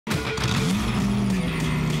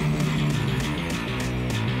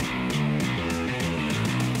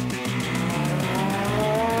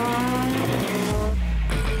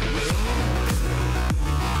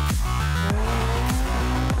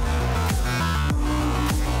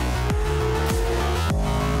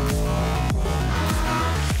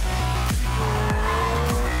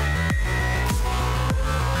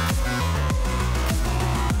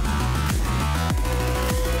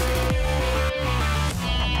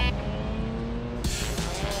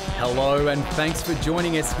Hello and thanks for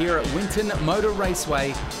joining us here at Winton Motor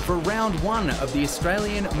Raceway for round one of the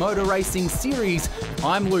Australian Motor Racing Series.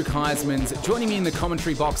 I'm Luke Heismans. Joining me in the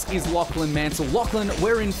commentary box is Lachlan Mansell. Lachlan,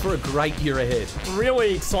 we're in for a great year ahead.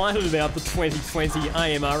 Really excited about the 2020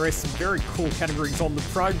 AMRS. Some very cool categories on the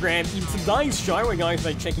program. In today's show, we're going to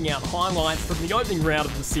be checking out highlights from the opening round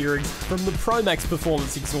of the series from the Promaxx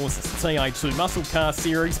Performance Exhausts TA2 Muscle Car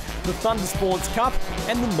Series, the Thunder Sports Cup,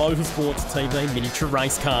 and the MotorsportsTV Miniature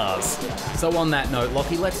Race Cars. So on that note,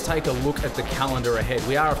 Lockie, let's take a look at the calendar ahead.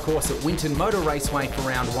 We are, of course, at Winton Motor Raceway for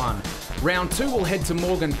round one. Round two, we'll head to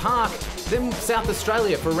Morgan Park, then South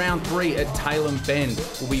Australia for round three at Tailem Bend.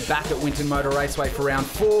 We'll be back at Winton Motor Raceway for round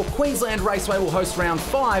four. Queensland Raceway will host round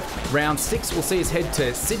five. Round six, we'll see us head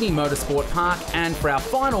to Sydney Motorsport Park. And for our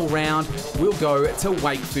final round, we'll go to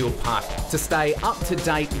Wakefield Park. To stay up to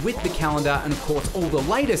date with the calendar and, of course, all the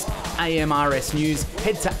latest AMRS news,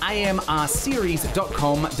 head to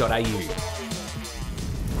amrseries.com.au.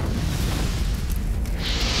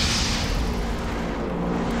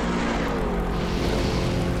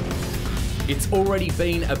 It's already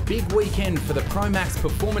been a big weekend for the Promaxx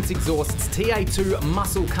Performance Exhausts TA2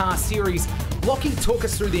 Muscle Car Series. Lockie, talk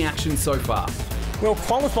us through the action so far. Well,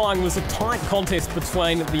 qualifying was a tight contest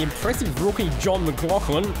between the impressive rookie John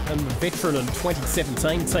McLaughlin and the veteran and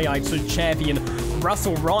 2017 TA2 champion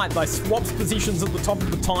Russell Wright. They swapped positions at the top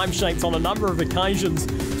of the timesheets on a number of occasions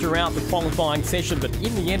throughout the qualifying session, but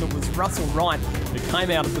in the end it was Russell Wright who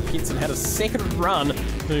came out of the pits and had a second run,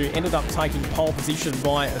 who ended up taking pole position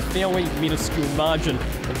by a fairly minuscule margin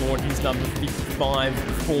aboard his number 55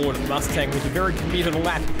 Ford Mustang, with a very committed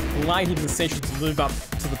lap late in the session to move up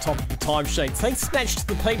to the top of the timesheets. He snatched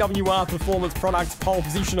the PWR Performance Products Pole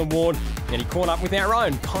Position Award, and he caught up with our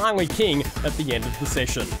own Kylie King at the end of the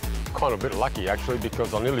session. Kind of a bit lucky actually,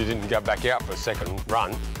 because I nearly didn't go back out for a second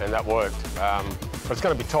run, and that worked. But it's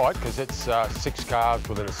going to be tight because it's 6 cars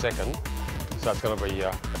within a second, so it's going to be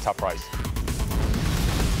a tough race.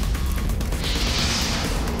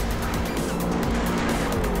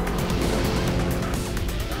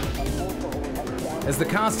 As the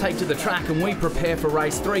cars take to the track and we prepare for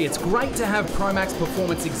race 3, it's great to have Promaxx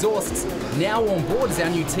Performance Exhausts now on board as our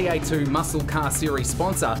new TA2 Muscle Car Series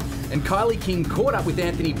sponsor. And Kylie King caught up with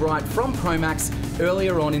Anthony Bright from Promaxx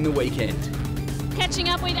earlier on in the weekend. Catching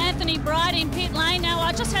up with Anthony Bright in pit lane. Now,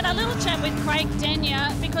 I just had a little chat with Craig Denyer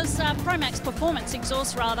because Promaxx Performance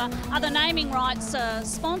Exhaust, rather, are the naming rights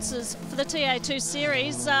sponsors for the TA2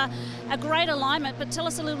 series. A great alignment, but tell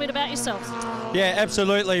us a little bit about yourself. Yeah,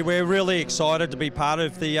 absolutely. We're really excited to be part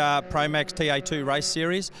of the Promaxx TA2 race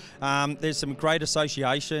series. There's some great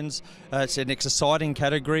associations. It's an exciting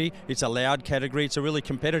category. It's a loud category. It's a really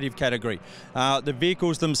competitive category. The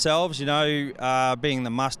vehicles themselves, you know, being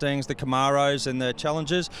the Mustangs, the Camaros and the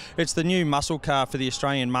Challengers, it's the new muscle car for the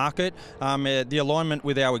Australian market. The alignment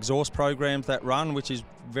with our exhaust programs that run, which is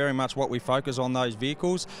very much what we focus on those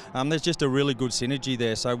vehicles. There's just a really good synergy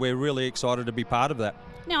there, so we're really excited to be part of that.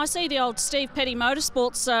 Now, I see the old Steve Petty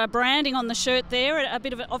Motorsports branding on the shirt there, a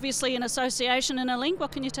bit of obviously an association and a link.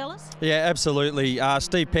 What can you tell us? Yeah, absolutely.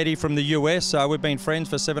 Steve Petty from the US, we've been friends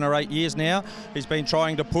for 7 or 8 years now. He's been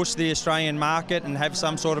trying to push the Australian market and have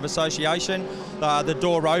some sort of association. The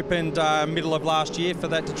door opened middle of last year for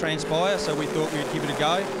that to transpire, so we thought we'd give it a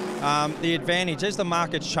go. The advantage, as the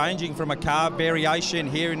market's changing from a car variation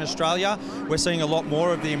here in Australia, we're seeing a lot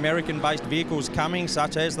more of the American-based vehicles coming,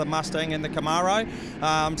 such as the Mustang and the Camaro.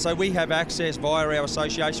 So we have access via our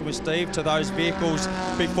association with Steve to those vehicles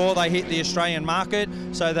before they hit the Australian market,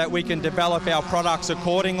 so that we can develop our products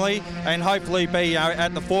accordingly and hopefully be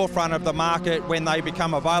at the forefront of the market when they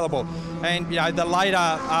become available. And you know, the later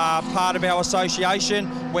part of our association,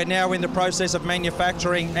 we're now in the process of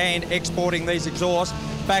manufacturing and exporting these exhausts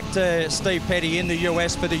back to Steve Petty in the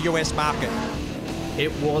US for the US market.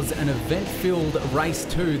 It was an event-filled race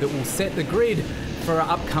 2 that will set the grid for our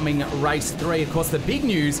upcoming race 3. Of course, the big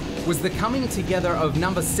news was the coming together of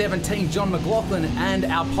number 17, John McLaughlin, and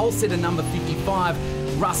our pole sitter number 55,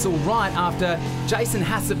 Russell Wright, after Jason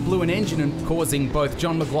Hassett blew an engine and causing both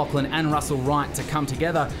John McLaughlin and Russell Wright to come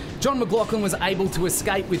together. John McLaughlin was able to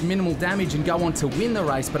escape with minimal damage and go on to win the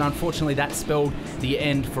race, but unfortunately that spelled the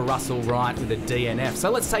end for Russell Wright with a DNF.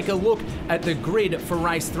 So let's take a look at the grid for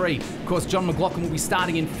race 3. Of course, John McLaughlin will be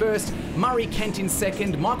starting in first, Murray Kent in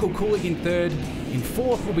second, Michael Coolig in third, In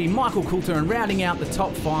fourth will be Michael Coulter, and rounding out the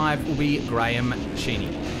top 5 will be Graham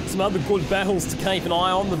Cheney. Some other good battles to keep an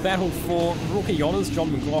eye on. The battle for rookie honours.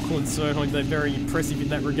 John McLaughlin certainly been very impressive in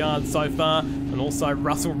that regard so far. And also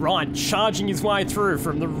Russell Wright charging his way through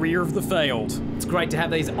from the rear of the field. It's great to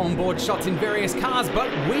have these onboard shots in various cars, but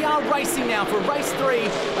we are racing now for race 3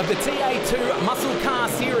 of the TA2 Muscle Car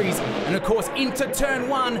Series. And of course, into turn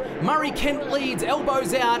 1, Murray Kent leads,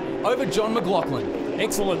 elbows out over John McLaughlin.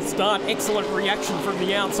 Excellent start, excellent reaction from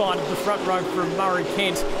the outside of the front row from Murray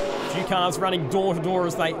Kent. A few cars running door to door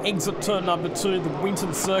as they exit turn number 2. The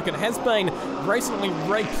Winton circuit has been recently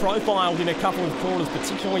re-profiled in a couple of corners,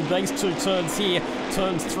 particularly these 2 turns here.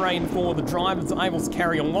 Turns 3 and 4, the drivers are able to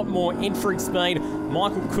carry a lot more entry speed.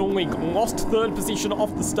 Michael Cooley lost 3rd position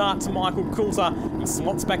off the start to Michael Coulter. He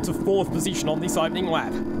slots back to 4th position on this opening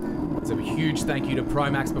lap. So a huge thank you to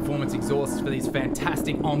Promaxx Performance Exhaust for these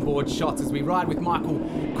fantastic onboard shots as we ride with Michael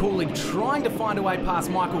Cooley trying to find a way past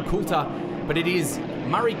Michael Coulter, but it is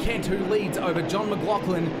Murray Kent who leads over John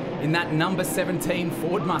McLaughlin in that number 17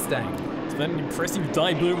 Ford Mustang. It's been an impressive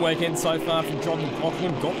debut weekend so far from John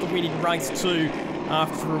McLaughlin. Got the win in race 2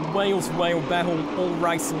 after a wheel-to-wheel battle all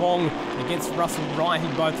race long against Russell Wright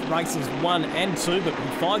in both races 1 and 2, but he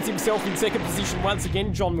finds himself in 2nd position once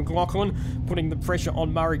again. John McLaughlin putting the pressure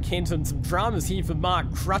on Murray Kent, and some dramas here for Mark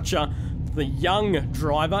Crutcher, the young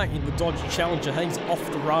driver in the Dodge Challenger. He's off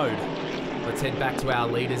the road. Let's head back to our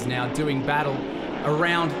leaders now, doing battle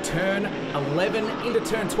around turn 11 into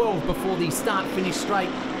turn 12 before the start-finish straight.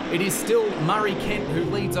 It is still Murray Kent who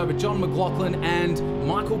leads over John McLaughlin and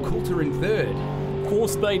Michael Coulter in 3rd.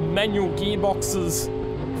 4-speed manual gearboxes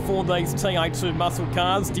for these TA2 muscle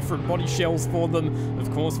cars, different body shells for them.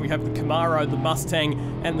 Of course, we have the Camaro, the Mustang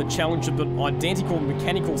and the Challenger, but identical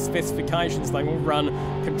mechanical specifications. They all run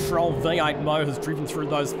control V8 motors driven through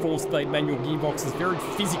those 4-speed manual gearboxes. Very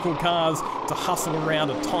physical cars to hustle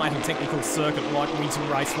around a tight and technical circuit like Winton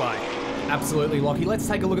Raceway. Absolutely, Lockie. Let's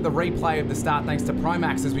take a look at the replay of the start thanks to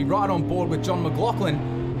Promaxx as we ride on board with John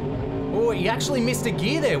McLaughlin. Oh, he actually missed a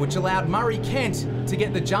gear there, which allowed Murray Kent to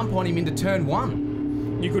get the jump on him into turn 1.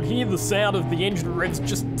 You could hear the sound of the engine revs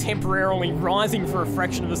just temporarily rising for a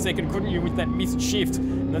fraction of a second, couldn't you, with that missed shift?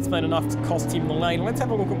 And that's been enough to cost him the lane. Let's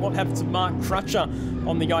have a look at what happened to Mark Crutcher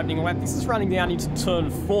on the opening lap. This is running down into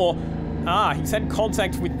turn 4. He's had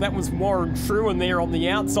contact with, that was Warren Truan there on the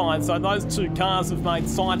outside, so those 2 cars have made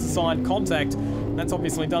side-to-side contact. That's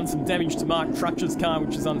obviously done some damage to Mark Crutcher's car,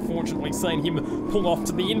 which has unfortunately seen him pull off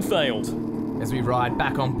to the infield. As we ride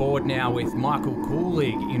back on board now with Michael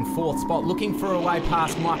Cooley in 4th spot, looking for a way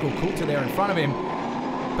past Michael Coulter there in front of him.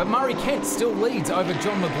 But Murray Kent still leads over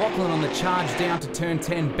John McLaughlin on the charge down to turn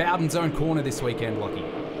 10, Bowden's own corner this weekend, Lockie.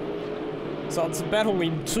 So it's a battle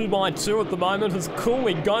in 2x2 at the moment as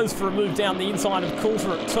Cooley goes for a move down the inside of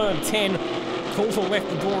Coulter at turn 10. Coulter left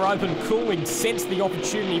the door open. Cooley sensed the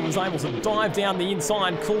opportunity, was able to dive down the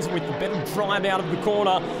inside. Coulter with the better drive out of the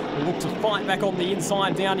corner. Will look to fight back on the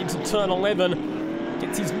inside down into turn 11.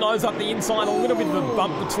 Gets his nose up the inside, a little bit of a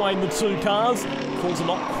bump between the 2 cars. Coulter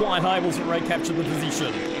not quite able to recapture the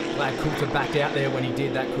position. Glad Coulter backed out there when he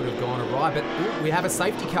did. That could have gone awry, but we have a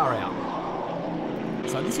safety car out.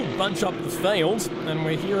 So this will bunch up the field, and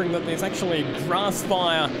we're hearing that there's actually a grass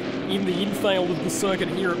fire in the infield of the circuit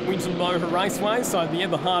here at Winton Motor Raceway, so the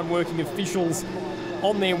ever hard-working officials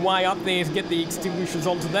on their way up there to get the extinguishers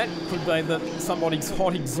onto that. Could be that somebody's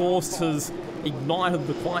hot exhaust has ignited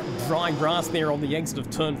the quite dry grass there on the exit of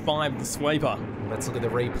turn 5, the sweeper. Let's look at the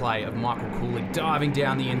replay of Michael Cooley diving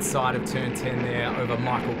down the inside of turn 10 there over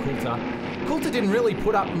Michael Coulter. Coulter didn't really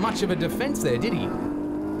put up much of a defence there, did he?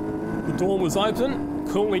 The door was open.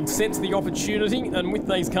 Cooley sensed the opportunity, and with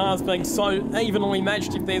these cars being so evenly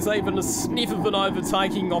matched, if there's even a sniff of an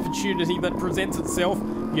overtaking opportunity that presents itself,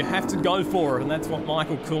 you have to go for it, and that's what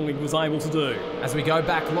Michael Cooley was able to do. As we go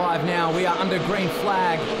back live now, we are under green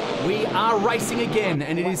flag. We are racing again,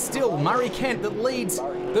 and it is still Murray Kent that leads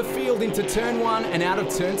the field into turn 1 and out of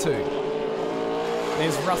turn 2.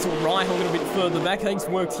 There's Russell Wright a little bit further back. He's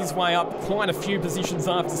worked his way up quite a few positions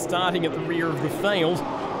after starting at the rear of the field.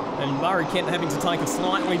 And Murray Kent having to take a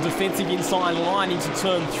slightly defensive inside line into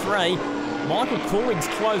turn 3. Michael Cooley's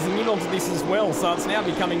closing in onto this as well, so it's now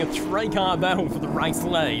becoming a 3-car battle for the race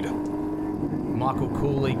lead. Michael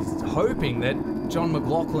Cooley's hoping that John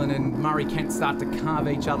McLaughlin and Murray Kent start to carve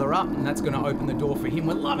each other up, and that's going to open the door for him.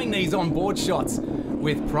 We're loving these on-board shots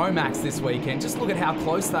with Promaxx this weekend. Just look at how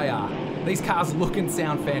close they are. These cars look and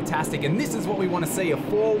sound fantastic, and this is what we want to see, a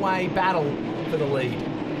 4-way battle for the lead.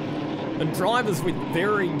 And drivers with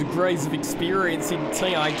varying degrees of experience in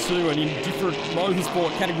TA2 and in different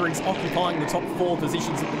motorsport categories occupying the top 4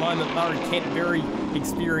 positions at the moment. Murray Kent very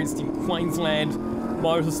experienced in Queensland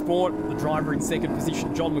motorsport. The driver in second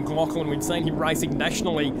position, John McLaughlin, we've seen him racing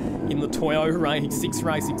nationally in the Toyota 86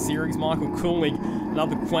 Racing Series. Michael Cooling,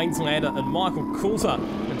 another Queenslander, and Michael Coulter,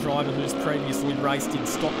 a driver who's previously raced in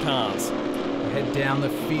stock cars. Head down the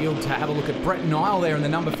field to have a look at Brett Nile there in the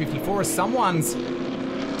number 54 as someone's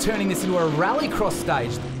turning this into a rallycross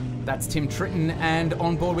stage. That's Tim Tritton and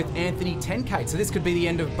on board with Anthony Tenkate. So this could be the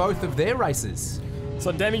end of both of their races.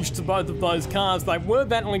 So damage to both of those cars. They were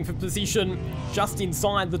battling for position just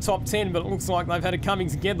inside the top 10, but it looks like they've had it coming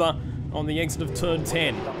together on the exit of turn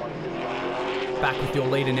 10. Back with your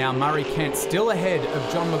leader now, Murray Kent, still ahead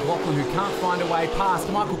of John McLaughlin, who can't find a way past.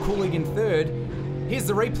 Michael Cooling in third. Here's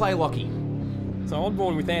the replay, Lockie. So on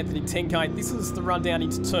board with Anthony Tenkate, this is the run down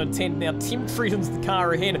into turn 10. Now Tim Tritton's the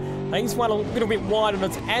car ahead. He's won a little bit wide, and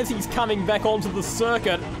it's as he's coming back onto the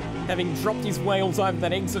circuit, having dropped his wheels over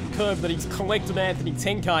that exit curve, that he's collected Anthony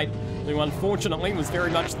Tenkate, who unfortunately was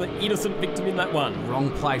very much the innocent victim in that one.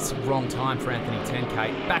 Wrong place, wrong time for Anthony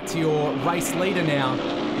Tenkate. Back to your race leader now.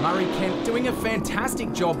 Murray Kent doing a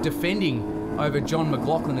fantastic job defending over John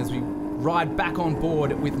McLaughlin as we ride back on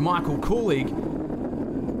board with Michael Coolig.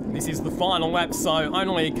 This is the final lap, so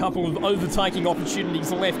only a couple of overtaking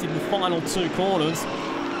opportunities left in the final two corners.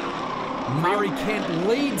 Murray Kent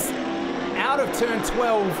leads out of turn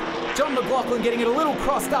 12. John McLaughlin getting it a little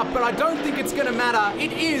crossed up, but I don't think it's going to matter.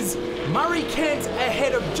 It is Murray Kent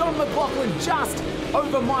ahead of John McLaughlin, just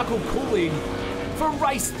over Michael Cooling for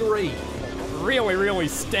race 3. Really, really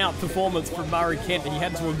stout performance from Murray Kent. He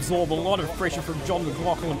had to absorb a lot of pressure from John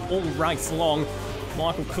McLaughlin all race long.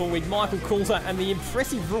 Michael Cooling, Michael Coulter, and the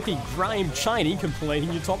impressive rookie Graham Chaney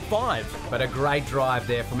completing your top 5. But a great drive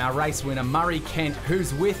there from our race winner Murray Kent,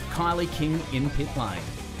 who's with Kylie King in pit lane.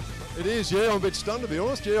 It is, yeah. I'm a bit stunned, to be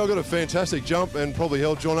honest. Yeah, I got a fantastic jump and probably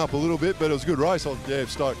held John up a little bit, but it was a good race. Yeah,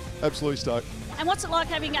 stoked. Absolutely stoked. And what's it like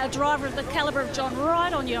having a driver of the calibre of John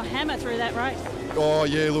right on your hammer through that race? Oh,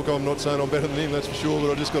 yeah, look, I'm not saying I'm better than him, that's for sure, but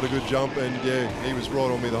I just got a good jump, and, yeah, he was right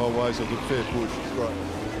on me the whole way, so it was a fair push. It's great.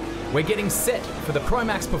 We're getting set for the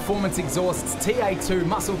Promaxx Performance Exhausts TA2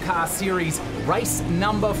 Muscle Car Series race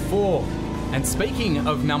number 4. And speaking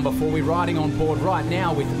of number 4, we're riding on board right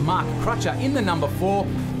now with Mark Crutcher in the number 4.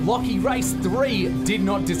 Lockie, race 3 did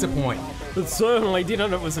not disappoint. It certainly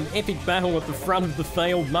didn't. It was an epic battle at the front of the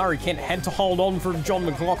field. Murray Kent had to hold on from John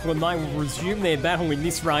McLaughlin. They will resume their battle in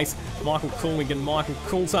this race. Michael Cooling and Michael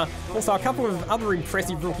Coulter. Also a couple of other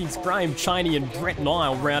impressive rookies, Graham Chaney and Brett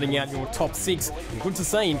Nile, rounding out your top 6. Good to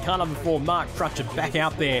see in car number 4, Mark Crutcher back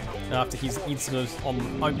out there after his incident on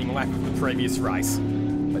the opening lap of the previous race.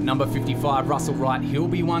 But number 55, Russell Wright, he'll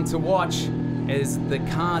be one to watch as the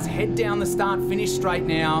cars head down the start-finish straight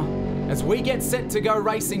now as we get set to go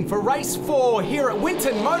racing for race 4 here at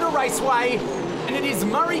Winton Motor Raceway. And it is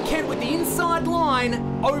Murray Kent with the inside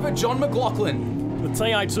line over John McLaughlin. The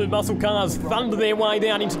TA2 muscle cars thunder their way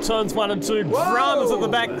down into turns 1 and 2. Whoa! Dramas at the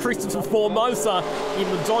back. Christopher Formosa in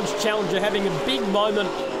the Dodge Challenger having a big moment.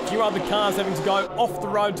 A few other cars having to go off the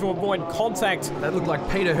road to avoid contact. That looked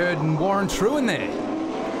like Peter Hurd and Warren Truen there.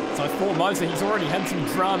 So Formosa, he's already had some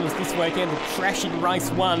dramas this weekend, a crash in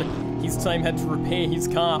race 1. His team had to repair his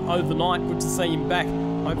car overnight. Good to see him back.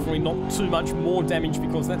 Hopefully not too much more damage,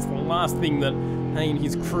 because that's the last thing that he and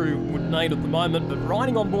his crew would need at the moment. But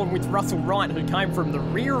riding on board with Russell Wright, who came from the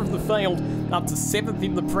rear of the field up to 7th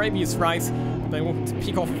in the previous race. They're looking to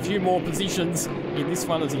pick off a few more positions in this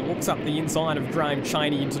one as he looks up the inside of Graham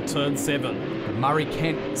Chaney into turn 7. But Murray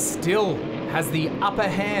Kent still has the upper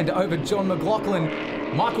hand over John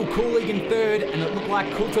McLaughlin. Michael Coolig in 3rd, and it looked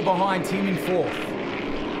like Coulter behind him in 4th.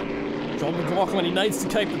 John McLaughlin, he needs to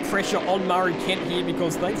keep the pressure on Murray Kent here,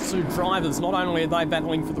 because these two drivers, not only are they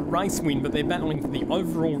battling for the race win, but they're battling for the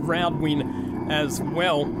overall round win as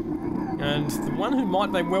well. And the one who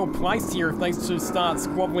might be well placed here if these two start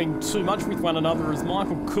squabbling too much with one another is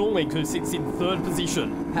Michael Cooling, who sits in 3rd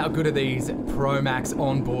position. How good are these Promaxx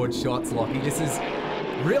onboard shots, Lockie? This is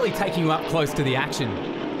really taking you up close to the action.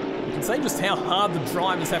 You can see just how hard the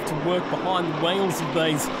drivers have to work behind the wheels of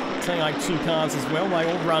these TA2 cars as well. They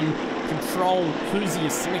all run control Hoosier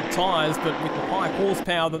slick tyres, but with the high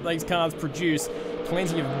horsepower that these cars produce,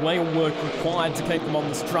 plenty of wheel work required to keep them on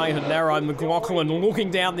the straight and narrow. McLaughlin looking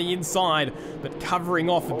down the inside, but covering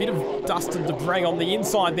off a bit of dust and debris on the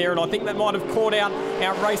inside there, and I think that might have caught out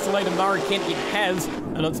our race leader Murray Kent. It has,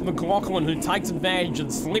 and it's McLaughlin who takes advantage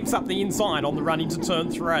and slips up the inside on the run into turn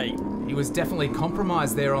 3. He was definitely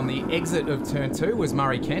compromised there on the exit of turn 2, was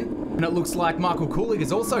Murray Kent. And it looks like Michael Cooling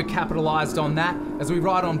has also capitalised on that as we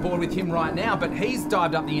ride on board with him right now, but he's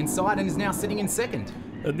dived up the inside and is now sitting in 2nd.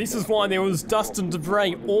 And this is why there was dust and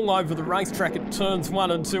debris all over the racetrack at turns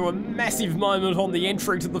 1 and 2. A massive moment on the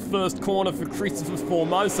entry to the first corner for Christopher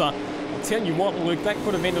Formosa. I'll tell you what, Luke, that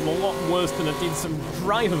could have ended a lot worse than it did. Some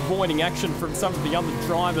great avoiding action from some of the other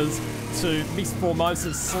drivers to miss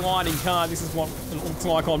Formosa's sliding car. This is what it looks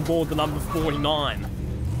like on board the number 49.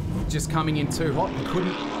 Just coming in too hot and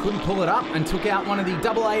couldn't pull it up, and took out one of the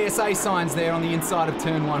double ASA signs there on the inside of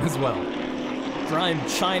turn 1 as well. Graham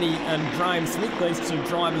Cheney and Graham Smith, these two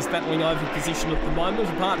drivers battling over position at the moment.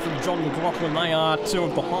 Apart from John McLaughlin, they are two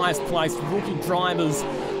of the highest placed rookie drivers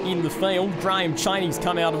in the field. Graham Cheney's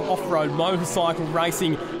come out of off-road motorcycle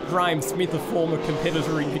racing. Graham Smith, a former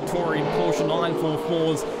competitor in Victorian Porsche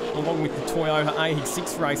 944s, along with the Toyota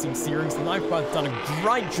 86 Racing Series, and they've both done a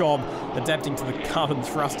great job adapting to the cut and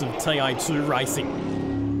thrust of TA2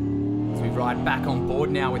 racing. As we ride back on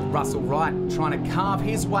board now with Russell Wright trying to carve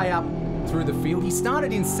his way up through the field. He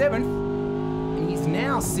started in 7th, and he's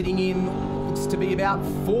now sitting in, looks to be about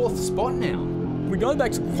 4th spot now. We go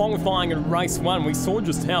back to qualifying in race 1, we saw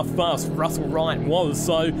just how fast Russell Wright was,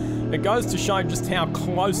 so it goes to show just how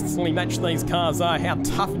closely matched these cars are, how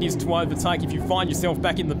tough it is to overtake if you find yourself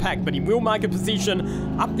back in the pack. But he will make a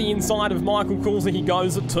position up the inside of Michael Coulter. He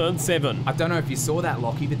goes at turn 7. I don't know if you saw that,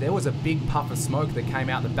 Lockie, but there was a big puff of smoke that came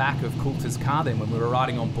out the back of Coulter's car then when we were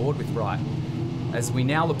riding on board with Wright. As we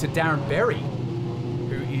now look to Darren Berry,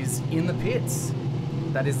 who is in the pits.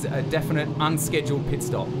 That is a definite unscheduled pit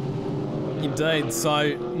stop. Indeed,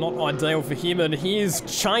 so not ideal for him. And here's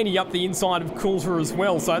Cheney up the inside of Coulter as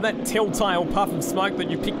well. So that telltale puff of smoke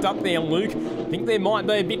that you picked up there, Luke, I think there might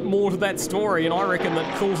be a bit more to that story, and I reckon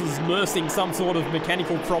that Coulter's nursing some sort of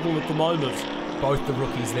mechanical problem at the moment. Both the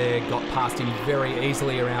rookies there got past him very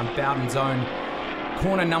easily around Bowden's own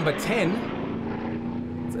corner number 10.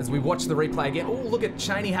 As we watch the replay again, oh, look at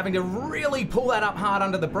Cheney having to really pull that up hard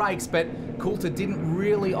under the brakes, but Coulter didn't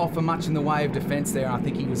really offer much in the way of defence there. I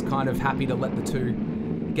think he was kind of happy to let the two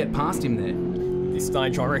get past him there. At this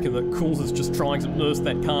stage, I reckon that Coulter's just trying to nurse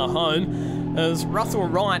that car home, as Russell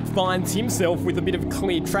Wright finds himself with a bit of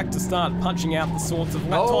clear track to start punching out the sorts of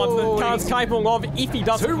lap times that the car's capable of if he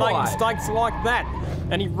doesn't make mistakes like that.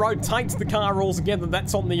 And he rotates the car altogether.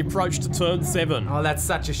 That's on the approach to turn 7. Oh, that's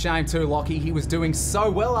such a shame too, Lockie. He was doing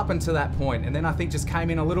so well up until that point, and then I think just came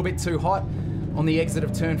in a little bit too hot on the exit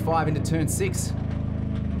of turn 5 into turn 6.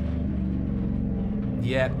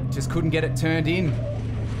 Yeah, just couldn't get it turned in.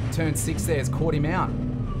 Turn 6 there has caught him out.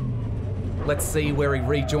 Let's see where he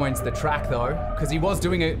rejoins the track though, because he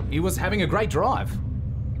was having a great drive.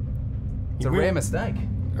 It's a rare mistake.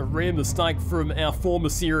 A rare mistake from our former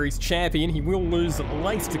series champion. He will lose at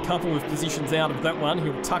least a couple of positions out of that one.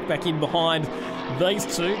 He'll tuck back in behind these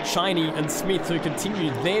two, Cheney and Smith, who continue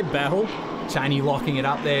their battle. Cheney locking it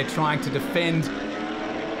up there, trying to defend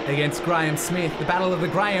against Graham Smith. The battle of the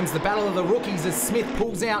Grahams, the battle of the rookies, as Smith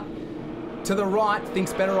pulls out to the right,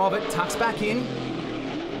 thinks better of it, tucks back in.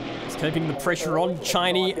 He's keeping the pressure on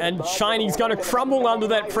Cheney, and Cheney's going to crumble under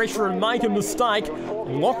that pressure and make a mistake.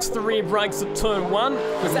 Locks the rear brakes at turn 1.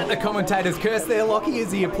 Was that the commentator's curse there, Lockie,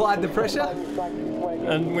 as he applied the pressure?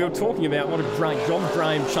 And we were talking about what a great job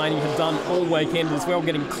Graham Cheney had done all weekend as well,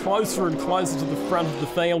 getting closer and closer to the front of the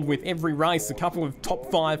field with every race. A couple of top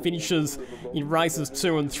 5 finishes in races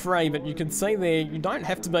 2 and 3, but you can see there you don't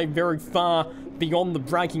have to be very far beyond the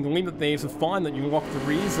braking limit there to find that you lock the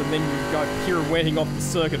rears, and then you go pirouetting off the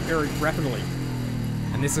circuit very rapidly.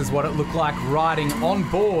 And this is what it looked like riding on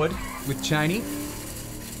board with Cheney.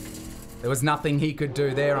 There was nothing he could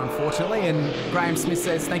do there, unfortunately, and Graham Smith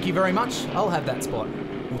says, thank you very much, I'll have that spot.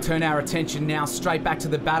 We'll turn our attention now straight back to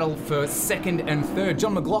the battle for 2nd and 3rd.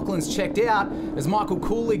 John McLaughlin's checked out as Michael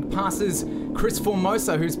Coulter passes Chris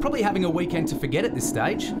Formosa, who's probably having a weekend to forget at this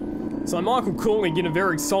stage. So Michael Coulter in a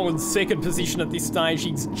very solid 2nd position at this stage.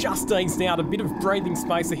 He's just eased out a bit of breathing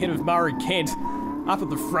space ahead of Murray Kent. Up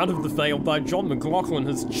at the front of the field, though, John McLaughlin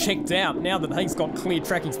has checked out. Now that he's got clear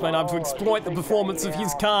track, he's been able to exploit the performance of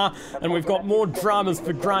his car, and we've got more dramas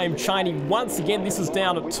for Graham Cheney. Once again, this is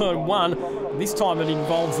down at turn 1. This time it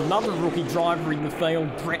involves another rookie driver in the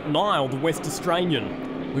field, Brett Nile, the West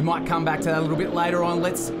Australian. We might come back to that a little bit later on.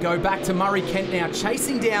 Let's go back to Murray Kent now,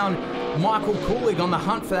 chasing down Michael Coulter on the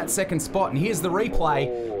hunt for that 2nd spot. And here's the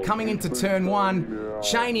replay. Coming into turn 1,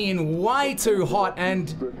 Cheney in way too hot,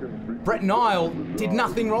 and Brett Nile did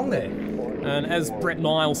nothing wrong there. And as Brett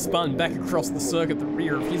Nile spun back across the circuit, the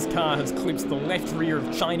rear of his car has clipped the left rear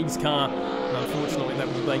of Cheney's car. And unfortunately, that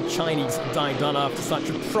would be Cheney's day done after such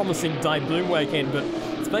a promising debut weekend. But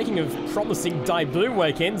speaking of promising debut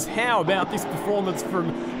weekends, how about this performance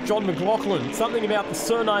from John McLaughlin? Something about the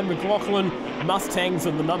surname McLaughlin, Mustangs,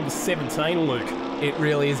 and the number 17, Luke. It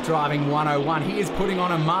really is driving 101. He is putting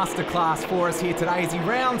on a masterclass for us here today as he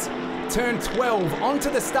rounds turn 12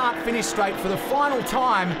 onto the start-finish straight for the final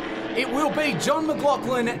time. It will be John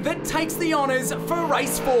McLaughlin that takes the honours for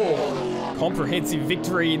race 4. Comprehensive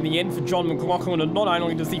victory in the end for John McLaughlin, and not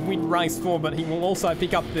only does he win race 4, but he will also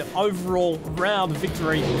pick up the overall round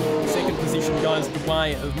victory. Second position goes the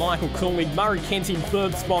way of Michael Cooley. Murray Kent in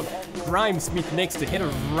third spot. Graham Smith next ahead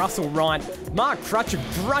of Russell Wright. Mark Crutcher,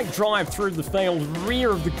 great drive through the field, rear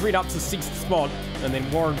of the grid up to 6th spot. And then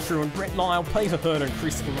Warren True and Brett Nile, Peter Hurd and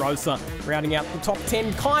Chris Rosa rounding out the top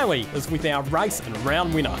 10. Kylie is with our race and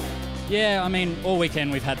round winner. Yeah, I mean, all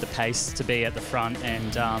weekend we've had the pace to be at the front,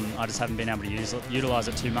 and I just haven't been able to utilise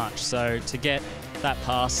it too much. So to get that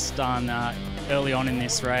pass done early on in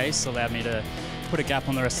this race allowed me to put a gap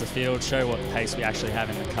on the rest of the field, show what pace we actually have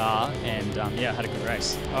in the car, and yeah, had a good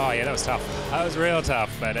race. Oh yeah, that was tough. That was real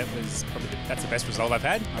tough, but it was probably that's the best result I've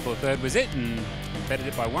had. I thought third was it, and we bettered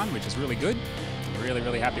it by 1, which is really good. I'm really,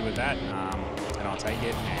 really happy with that, and I'll take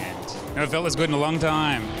it. And never felt as good in a long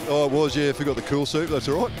time. Oh, it was, yeah. Forgot the cool soup. That's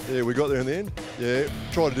all right. Yeah, we got there in the end. Yeah,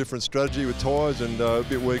 tried a different strategy with tyres and a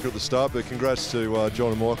bit weaker at the start, but congrats to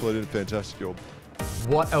John and Michael. They did a fantastic job.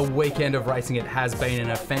 What a weekend of racing it has been,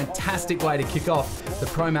 and a fantastic way to kick off the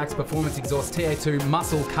Promaxx Performance Exhaust TA2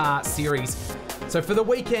 Muscle Car Series. So for the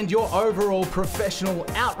weekend, your overall professional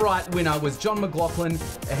outright winner was John McLaughlin,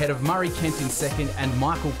 ahead of Murray Kent in second and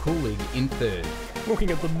Michael Cooley in third.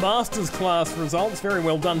 Looking at the Masters class results, very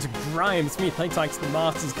well done to Graham Smith. He takes the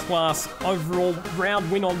Masters class overall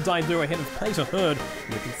round win on debut ahead of Peter Hurd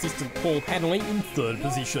and the consistent Paul Hadley in third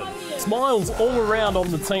position. Smiles all around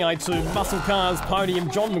on the TA2 Muscle Cars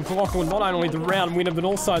podium. John McLaughlin, not only the round winner, but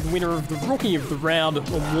also the winner of the Rookie of the Round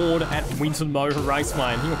award at Winton Motor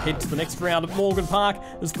Raceway. And he'll head to the next round at Morgan Park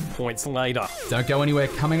as the points leader. Don't go anywhere.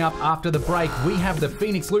 Coming up after the break, we have the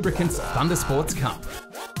Phoenix Lubricants Thunder Sports Cup.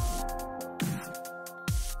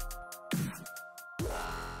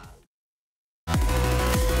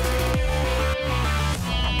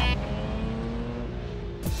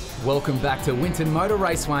 Welcome back to Winton Motor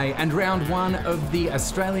Raceway and round 1 of the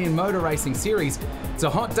Australian Motor Racing Series. It's a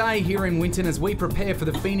hot day here in Winton as we prepare for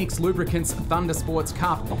the Phoenix Lubricants Thunder Sports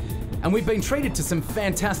Cup. And we've been treated to some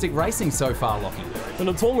fantastic racing so far, Lockie. And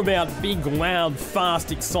it's all about big, loud,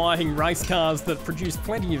 fast, exciting race cars that produce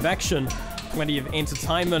plenty of action, plenty of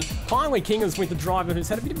entertainment. Kylie King is with the driver who's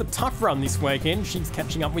had a bit of a tough run this weekend. She's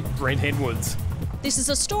catching up with Brent Edwards. This is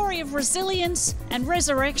a story of resilience and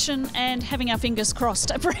resurrection and having our fingers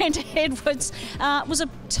crossed. Brent Edwards, was a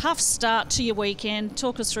tough start to your weekend.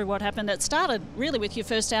 Talk us through what happened. It started really with your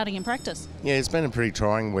first outing in practice. Yeah, it's been a pretty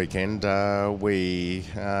trying weekend. We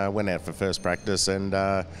went out for first practice and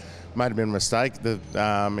made a bit of a mistake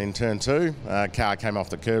in turn 2. Car came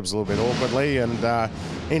off the curbs a little bit awkwardly and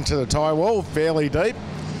into the tyre wall fairly deep,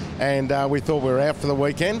 and we thought we were out for the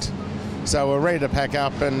weekend. So we're ready to pack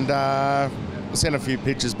up and sent a few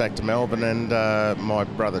pictures back to Melbourne, and my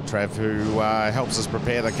brother Trav, who helps us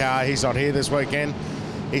prepare the car, he's not here this weekend.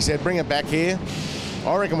 He said, bring it back here.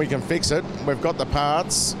 I reckon we can fix it. We've got the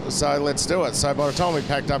parts, so let's do it. So by the time we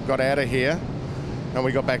packed up, got out of here, and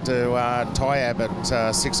we got back to Tyab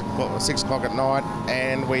at 6 o'clock at night,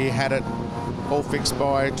 and we had it all fixed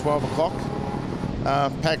by 12 o'clock.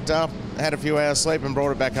 Packed up, had a few hours sleep, and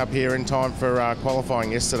brought it back up here in time for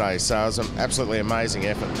qualifying yesterday. So it was an absolutely amazing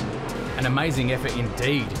effort. An amazing effort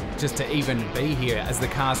indeed, just to even be here as the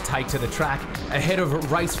cars take to the track ahead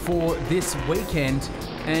of race 4 this weekend.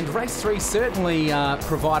 And race 3 certainly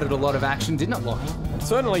provided a lot of action, didn't it, Lockie?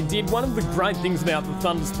 Certainly did. One of the great things about the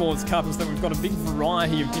Thunder Sports Cup is that we've got a big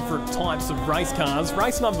variety of different types of race cars.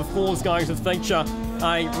 Race number 4 is going to feature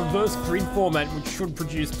a reverse grid format, which should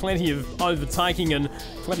produce plenty of overtaking and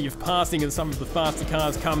plenty of passing as some of the faster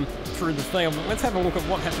cars come through the field. But let's have a look at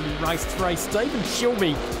what happened in race 3. Stephen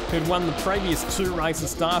Shilby, who'd won the previous 2 races,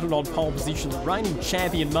 started on pole position. The reigning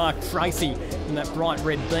champion Mark Tracy in that bright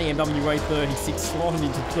red BMW E36 slotted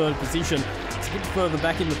into 3rd position. It's a bit further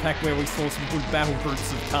back in the pack where we saw some good battle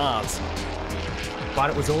groups of cars. But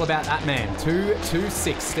it was all about that man.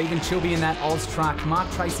 2-2-6. Stephen Chilby in that Oz truck. Mark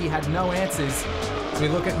Tracy had no answers. We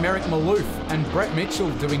look at Merrick Maloof and Brett Mitchell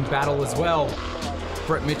doing battle as well.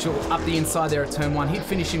 Brett Mitchell up the inside there at turn 1. He'd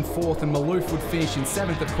finish in 4th and Maloof would finish in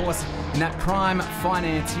 7th, of course, in that Prime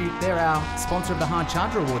Finance Ute. They're our sponsor of the Hard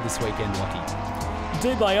Charger Award this weekend, Lockie.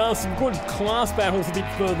 Indeed they are. Some good class battles a bit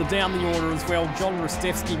further down the order as well. John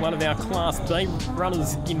Rostevsky, one of our Class B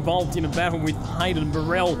runners, involved in a battle with Hayden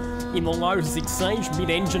Burrell in the Lotus Exchange.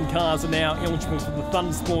 Mid-engine cars are now eligible for the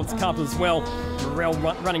Thunder Sports Cup as well. Burrell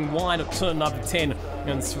running wide at turn number 10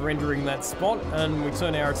 and surrendering that spot. And we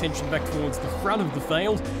turn our attention back towards the front of the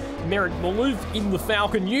field. Merrick Malouf in the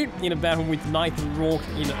Falcon Ute in a battle with Nathan Rourke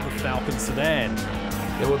in the Falcon Sedan.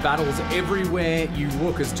 There were battles everywhere you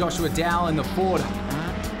look as Joshua Dow in the Ford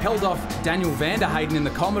held off Daniel Vanderheyden in the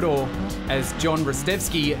Commodore as John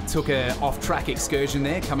Rostevsky took a off-track excursion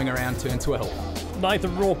there coming around turn 12.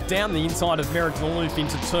 Nathan Rourke down the inside of Merrick Malouf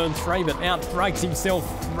into turn 3, but out-brakes himself,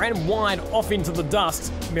 ran wide off into the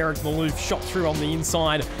dust. Merrick Malouf shot through on the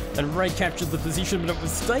inside and recaptured the position, but it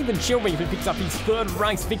was Stephen Chilby who picked up his third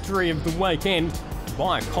race victory of the weekend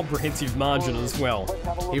by a comprehensive margin as well.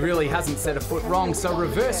 He really hasn't set a foot wrong, so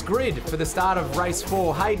reverse grid for the start of race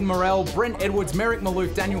 4. Hayden Morell, Brent Edwards, Merrick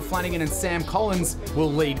Malouf, Daniel Flanagan and Sam Collins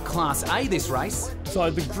will lead Class A this race. So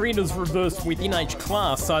the grid is reversed within each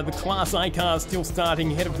class, so the Class A cars still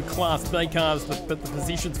starting ahead of the Class B cars, but the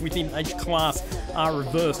positions within each class are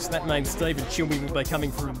reversed. That means Stephen Chilby will be coming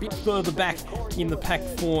from a bit further back in the pack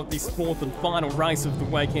for this fourth and final race of the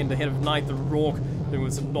weekend ahead of Nathan Rourke, who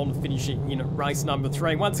was non-finishing in race number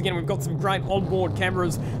 3. Once again, we've got some great onboard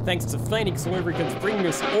cameras thanks to Phoenix Lubricants bringing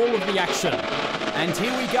us all of the action. And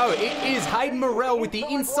here we go. It is Hayden Morell with the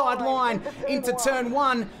inside line into turn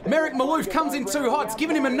 1. Merrick Malouf comes in too hot, it's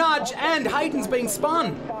given him a nudge, and Hayden's being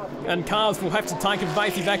spun. And cars will have to take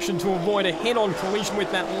evasive action to avoid a head-on collision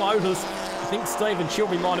with that Lotus. I think Stephen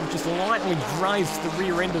Chilby might have just lightly grazed the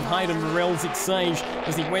rear end of Hayden Morell's Exige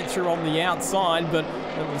as he went through on the outside, but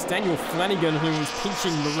it was Daniel Flanagan who was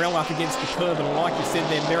pinching Morell up against the curb, and like you said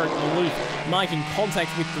there, Merrick Malouf making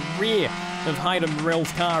contact with the rear of Hayden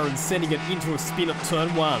Morell's car and sending it into a spin at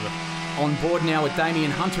turn 1. On board now with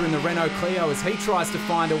Damien Hunter in the Renault Clio as he tries to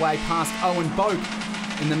find a way past Owen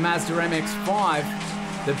Boak in the Mazda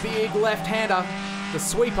MX-5. The big left-hander, the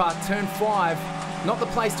sweeper, turn 5. Not the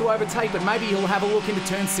place to overtake, but maybe he'll have a look into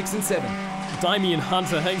turn 6 and 7. Damien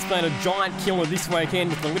Hunter, he's been a giant killer this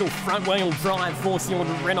weekend with the little front-wheel drive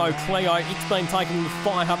 4-cylinder Renault Clio. It's been taking the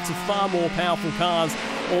fight up to far more powerful cars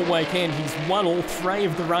all weekend. He's won all 3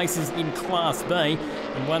 of the races in Class B,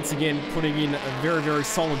 and once again putting in a very, very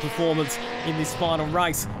solid performance in this final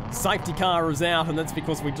race. Safety car is out, and that's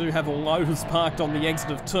because we do have a Lotus parked on the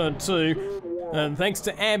exit of turn 2. And thanks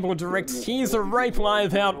to Ambler Direct, here's a replay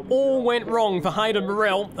of how it all went wrong for Hayden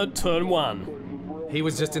Morell at turn 1. He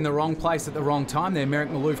was just in the wrong place at the wrong time there. Merrick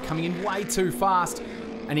Malouf coming in way too fast,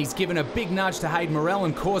 and he's given a big nudge to Hayden Morell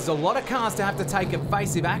and caused a lot of cars to have to take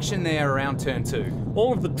evasive action there around turn 2.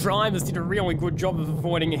 All of the drivers did a really good job of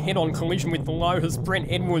avoiding a head-on collision with the Lotus. Brent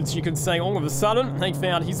Edwards, you can see all of a sudden, he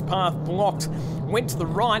found his path blocked, went to the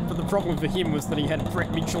right, but the problem for him was that he had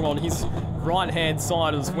Brett Mitchell on his right-hand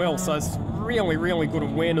side as well, so it's really, really good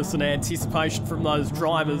awareness and anticipation from those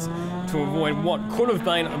drivers to avoid what could have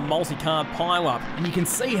been a multi-car pile-up. And you can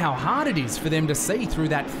see how hard it is for them to see through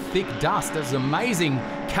that thick dust. There's amazing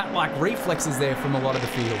cat-like reflexes there from a lot of the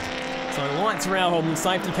field. So lights are out on the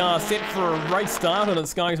safety car, set for a race start, and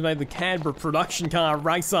it's going to be the Canberra production car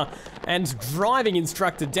racer and driving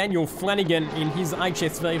instructor Daniel Flanagan in his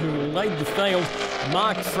HSV who will lead the field.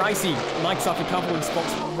 Mark Tracy makes up a couple of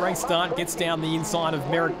spots for the race start, gets down the inside of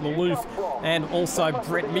Merrick Malouf and also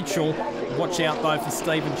Brett Mitchell. Watch out though for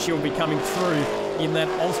Stephen Chilby coming through in that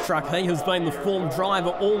Oz truck. He has been the form driver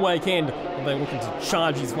all weekend and been looking to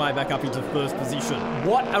charge his way back up into first position.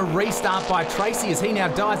 What a restart by Tracy as he now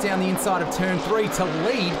dives down the inside of turn 3 to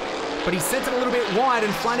lead, but he sent it a little bit wide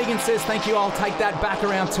and Flanagan says, thank you, I'll take that back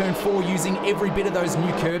around turn 4 using every bit of those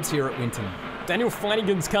new curbs here at Winton. Daniel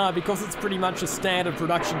Flanagan's car, because it's pretty much a standard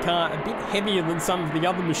production car, a bit heavier than some of the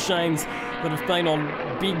other machines that have been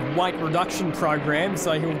on big weight reduction programs,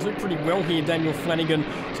 so he'll do pretty well here, Daniel Flanagan,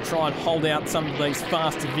 to try and hold out some of these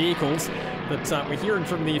faster vehicles. But we're hearing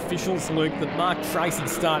from the officials, Luke, that Mark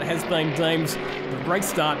Tracy's start has been deemed the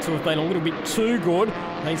restart to have been a little bit too good.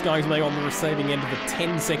 He's going to be on the receiving end of a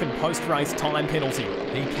 10-second post-race time penalty.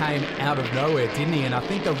 He came out of nowhere, didn't he? And I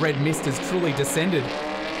think the red mist has truly descended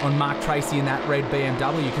on Mark Tracy in that red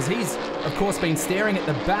BMW, because he's, of course, been staring at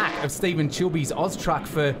the back of Stephen Chilby's Oz truck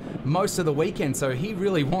for most of the weekend, so he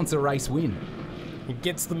really wants a race win. He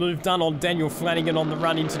gets the move done on Daniel Flanagan on the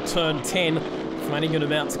run into turn 10. Flanagan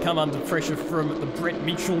about to come under pressure from the Brett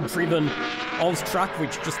Mitchell-driven Oz truck,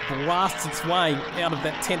 which just blasts its way out of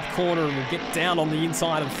that 10th corner and will get down on the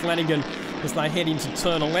inside of Flanagan as they head into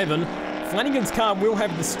turn 11. Flanagan's car will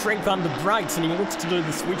have the strength under brakes and he looks to do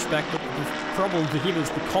the switchback, but the problem for him is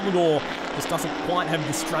the Commodore just doesn't quite have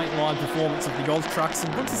the straight line performance of the Oz trucks.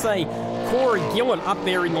 And good to see Corey Gillett up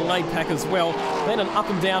there in the lead pack as well. Then an up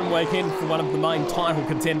and down weekend for one of the main title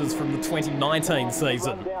contenders from the 2019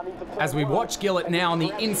 season. As we watch Gillett now on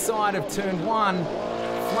the inside of turn 1,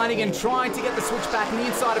 Flanagan trying to get the switchback on the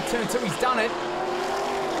inside of turn 2, he's done it.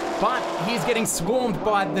 But he's getting swarmed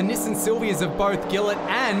by the Nissan Silvias of both Gillett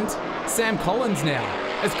and Sam Collins now,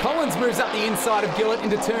 as Collins moves up the inside of Gillett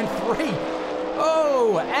into turn 3.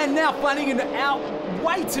 Oh, and now Flanagan out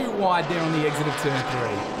way too wide there on the exit of turn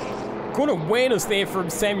 3. Good awareness there from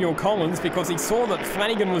Samuel Collins, because he saw that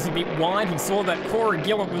Flanagan was a bit wide. He saw that Corey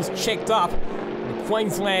Gillett was checked up. The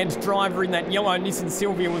Queensland driver in that yellow Nissan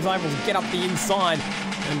Silvia was able to get up the inside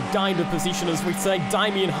and gained a position. As we see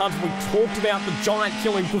Damien Hunt, we talked about the giant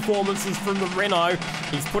killing performances from the Renault.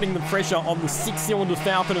 He's putting the pressure on the 6-cylinder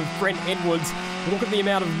Falcon of Brent Edwards. Look at the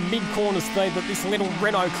amount of mid-corner speed that this little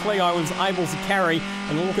Renault Clio is able to carry,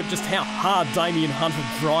 and look at just how hard Damien Hunter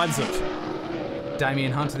drives it.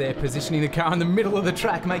 Damien Hunter there positioning the car in the middle of the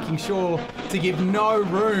track, making sure to give no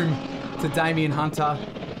room to Damien Hunter,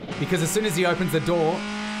 because as soon as he opens the door,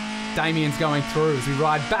 Damien's going through as we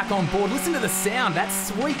ride back on board. Listen to the sound, that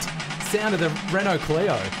sweet sound of the Renault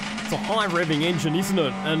Clio. It's a high revving engine, isn't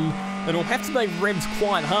it? And it'll have to be revved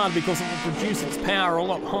quite hard, because it will produce its power a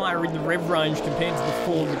lot higher in the rev range compared to the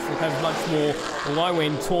Ford, which will have much more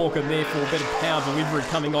low-end torque and therefore better power delivery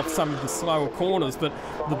coming off some of the slower corners. But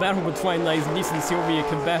the battle between these Nissan Silvia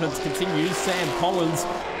combatants continues. Sam Collins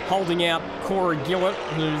holding out Corey Gillett,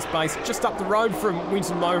 who's based just up the road from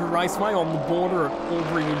Winton Motor Raceway on the border at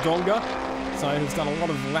Albury-Wodonga. So he's done a lot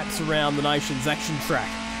of laps around the nation's action track.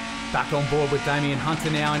 Back on board with Damien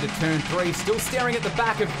Hunter now into turn 3, still staring at the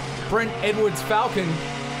back of Brent Edwards' Falcon.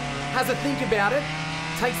 Has a think about it,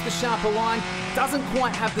 takes the sharper line, doesn't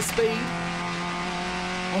quite have the speed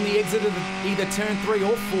on the exit of either turn 3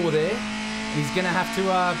 or 4 there. And he's going to have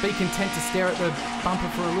to be content to stare at the bumper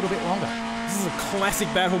for a little bit longer. This is a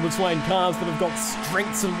classic battle between cars that have got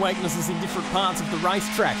strengths and weaknesses in different parts of the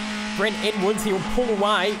racetrack. Brent Edwards, he'll pull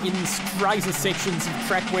away in straighter sections of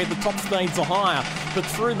track where the top speeds are higher. But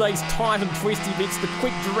through these tight and twisty bits, the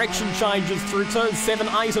quick direction changes through turns 7,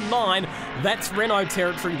 8 and 9, that's Renault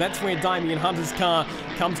territory. That's where Damien Hunter's car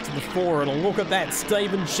comes to the fore. And a look at that,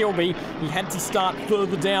 Stephen Shelby, he had to start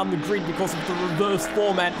further down the grid because of the reverse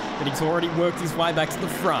format, but he's already worked his way back to the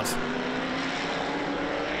front.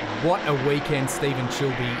 What a weekend Stephen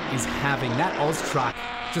Shelby is having. That Oz truck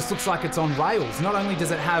just looks like it's on rails. Not only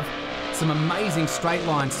does it have some amazing straight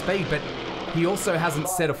line speed, but he also hasn't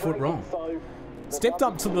set a foot wrong. Stepped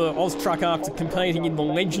up to the Oz truck after competing in the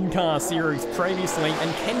Legend Car Series previously,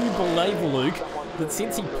 and can you believe, Luke, that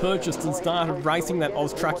since he purchased and started racing that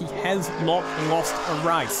Oz truck, he has not lost a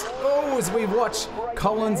race. Oh, as we watch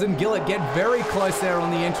Collins and Gillett get very close there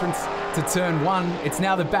on the entrance to turn 1. It's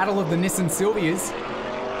now the battle of the Nissan Silvias.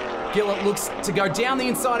 Gillett looks to go down the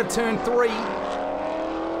inside of turn 3.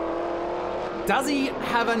 Does he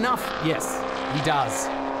have enough? Yes, he does.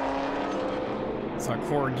 So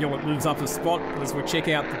Corey Gillett moves up a spot as we check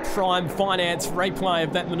out the Prime Finance replay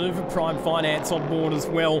of that manoeuvre. Prime Finance on board as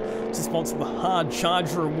well to sponsor the Hard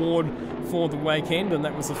Charger Award for the weekend, and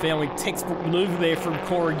that was a fairly textbook manoeuvre there from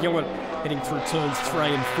Corey Gillett heading through turns 3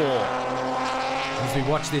 and 4. As we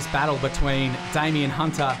watch this battle between Damien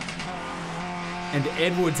Hunter and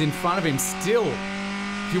Edwards in front of him still.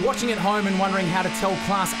 If you're watching at home and wondering how to tell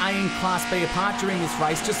Class A and Class B apart during this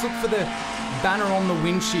race, just look for the banner on the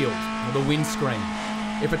windshield or the windscreen.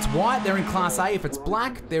 If it's white, they're in Class A. If it's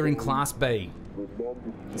black, they're in Class B.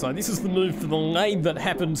 So this is the move for the lead that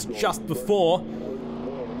happened just before.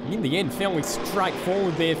 In the end, fairly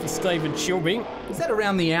straightforward there for Stephen Shelby. Is that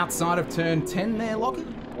around the outside of turn 10 there, Lockie?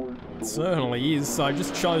 It certainly is, so it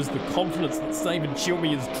just shows the confidence that Stephen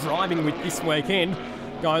Shelby is driving with this weekend.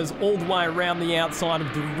 Goes all the way around the outside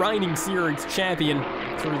of the reigning series champion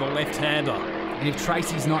through the left-hander. And if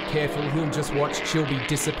Tracy's not careful, he'll just watch Shelby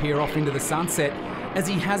disappear off into the sunset as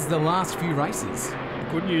he has the last few races.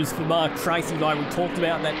 Good news for Mark Tracy, though. We talked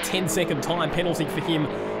about that 10-second time penalty for him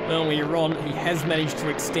earlier on. He has managed to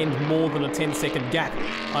extend more than a 10-second gap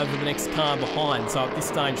over the next car behind. So at this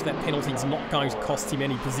stage, that penalty is not going to cost him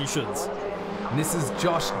any positions. And this is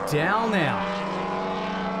Josh Dow now,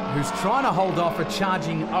 who's trying to hold off a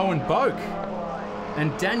charging Owen Boak.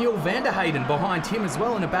 And Daniel Vanderheyden behind him as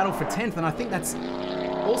well in a battle for 10th. And I think that's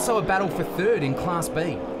also a battle for 3rd in Class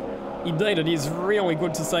B. Indeed, it is really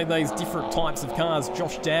good to see these different types of cars.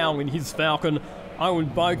 Josh Dow in his Falcon, Owen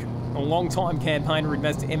Boak, a long-time campaigner in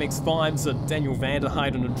Mazda MX-5s, and Daniel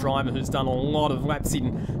Vanderheyden, a driver who's done a lot of laps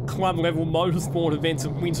in club-level motorsport events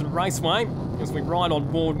at Winton Raceway. As we ride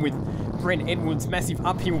on board with Brent Edwards' massive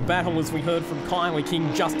uphill battle, as we heard from Kylie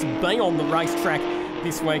King, just to be on the racetrack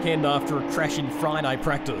this weekend after a crash in Friday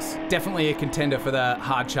practice. Definitely a contender for the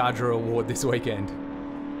Hard Charger Award this weekend.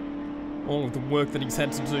 All of the work that he's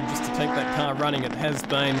had to do just to keep that car running, it has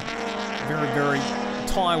been very, very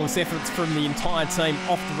tireless efforts from the entire team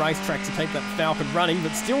off the racetrack to keep that Falcon running,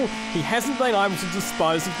 but still he hasn't been able to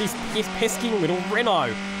dispose of this pesky little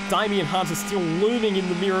Renault. Damien Hunter still looming in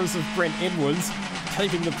the mirrors of Brent Edwards,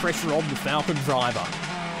 keeping the pressure on the Falcon driver.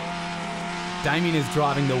 Damien is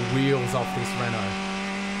driving the wheels off this Renault.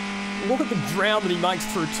 Look at the ground that he makes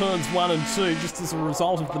through turns 1 and 2, just as a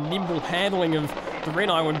result of the nimble handling of the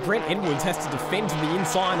Renault, and Brent Edwards has to defend to the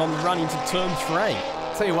inside on the run into turn 3.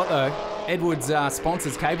 Tell you what though, Edwards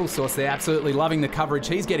sponsors Cable Source. They're absolutely loving the coverage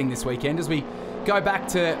he's getting this weekend as we go back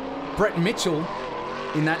to Brett Mitchell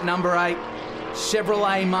in that number 8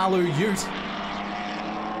 Chevrolet Malu Ute.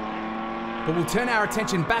 But we'll turn our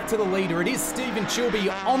attention back to the leader. It is Stephen Chilby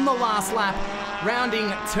on the last lap,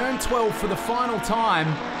 rounding turn 12 for the final time.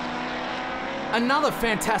 Another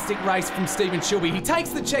fantastic race from Stephen Chilby. He takes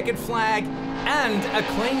the checkered flag and a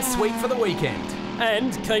clean sweep for the weekend.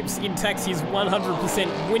 And keeps intact his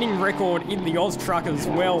 100% winning record in the Oz Truck as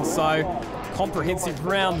well. So, comprehensive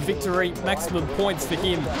round victory, maximum points for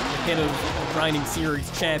him, ahead of reigning series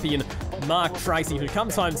champion Mark Tracy, who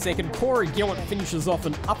comes home second. Corey Gillett finishes off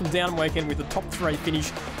an up-and-down weekend with a top 3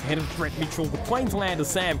 finish ahead of Brett Mitchell. The Queenslander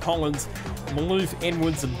Sam Collins, Maloof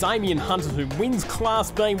Edwards and Damien Hunter, who wins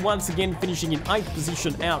Class B once again, finishing in 8th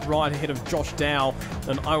position outright ahead of Josh Dow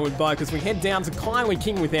and Owen Boak, as we head down to Kylie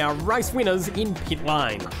King with our race winners in pit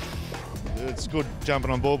lane. It's good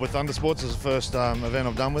jumping on board with Thundersports. It's the first event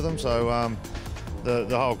I've done with them, so the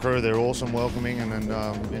whole crew, they're awesome, welcoming, and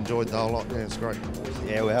enjoyed the whole lot. Yeah, it's great.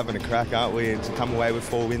 Yeah, we're having a crack, aren't we? And to come away with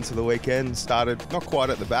 4 wins for the weekend. Started not quite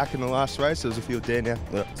at the back in the last race. There was a few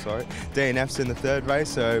DNFs in the third race,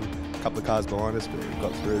 so a couple of cars behind us, but we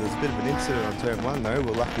got through. There was a bit of an incident on turn 1 though.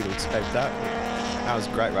 We're lucky to escape that. That was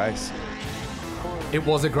a great race. It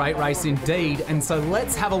was a great race indeed, and so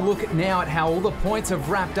let's have a look now at how all the points have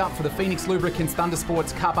wrapped up for the Phoenix Lubricants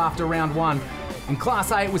Thundersports Cup after round 1. In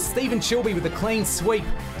Class A, it was Stephen Chilby with a clean sweep,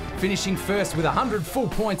 finishing first with 100 full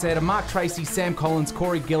points ahead of Mark Tracy, Sam Collins,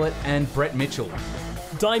 Corey Gillett and Brett Mitchell.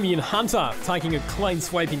 Damien Hunter taking a clean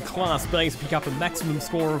sweep in Class B to pick up a maximum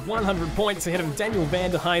score of 100 points ahead of Daniel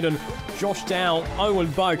van der Hayden, Josh Dow, Owen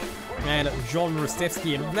Boak and John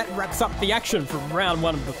Rostevsky. And that wraps up the action from round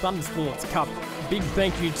 1 of the Thundersports Cup. Big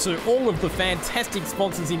thank you to all of the fantastic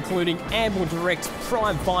sponsors, including Amble Direct,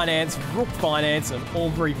 Prime Finance, Rook Finance and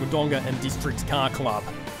Albury, Wodonga and Districts Car Club.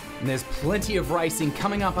 And there's plenty of racing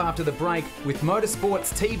coming up after the break with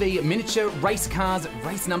MotorsportsTV Miniature Race Cars,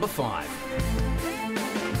 race number 5.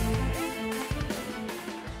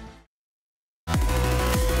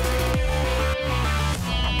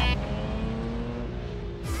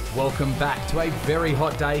 Welcome back to a very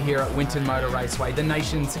hot day here at Winton Motor Raceway, the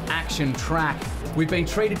nation's action track. We've been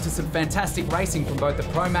treated to some fantastic racing from both the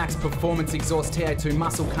Promaxx Performance Exhaust TA2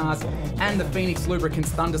 muscle cars and the Phoenix Lubricants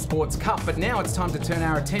Thundersports Cup, but now it's time to turn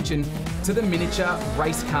our attention to the miniature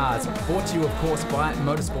race cars, brought to you of course by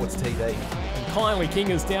MotorsportsTV. Kylie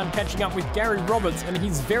King is down catching up with Gary Roberts and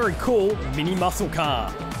his very cool mini muscle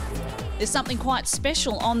car. There's something quite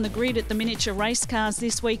special on the grid at the Miniature Race Cars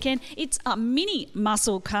this weekend. It's a mini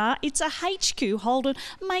muscle car. It's a HQ Holden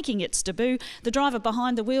making its debut. The driver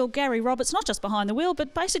behind the wheel, Gary Roberts, not just behind the wheel,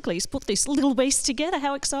 but basically he's put this little beast together.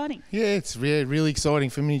 How exciting. Yeah, it's really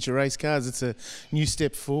exciting for miniature race cars. It's a new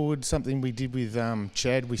step forward, something we did with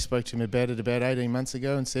Chad. We spoke to him about it about 18 months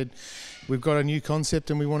ago and said, we've got a new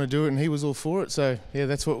concept and we want to do it, and he was all for it. So yeah,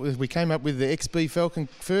 that's what we came up with, the XB Falcon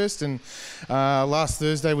first, and last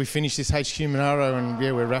Thursday we finished this HQ Monaro, and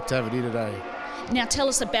yeah, we're wrapped to have it here today. Now tell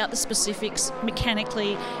us about the specifics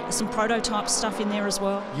mechanically. There's some prototype stuff in there as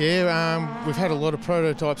well. Yeah, we've had a lot of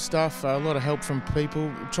prototype stuff, a lot of help from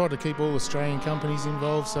people. Tried to keep all Australian companies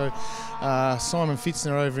involved. So Simon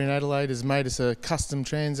Fitzner over in Adelaide has made us a custom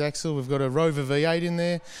transaxle. We've got a Rover V8 in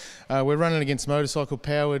there. We're running against motorcycle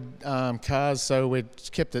powered cars, so we've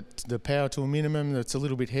kept the power to a minimum. It's a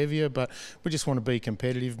little bit heavier, but we just want to be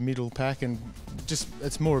competitive, middle pack, and just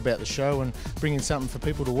it's more about the show and bringing something for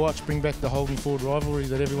people to watch, bring back the Holden Ford rivalry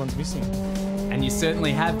that everyone's missing. And you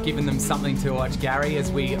certainly have given them something to watch, Gary, as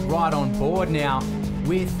we ride on board now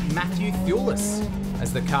with Matthew Thewlis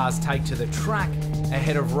as the cars take to the track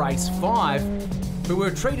ahead of race 5. But we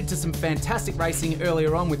were treated to some fantastic racing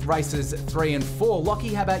earlier on with races 3 and 4.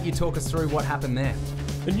 Lockie, how about you talk us through what happened there?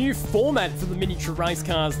 A new format for the miniature race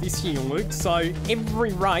cars this year, Luke. So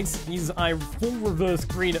every race is a full reverse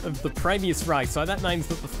grid of the previous race. So that means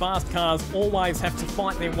that the fast cars always have to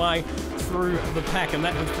fight their way through the pack, and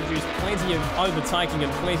that has produced plenty of overtaking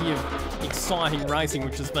and plenty of exciting racing,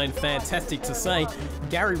 which has been fantastic to see.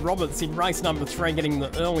 Gary Roberts in race number 3 getting the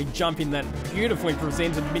early jump in that beautifully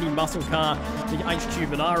presented mini muscle car, the HQ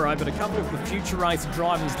Monaro, but a couple of the future race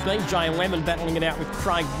drivers, BJ Lemon battling it out with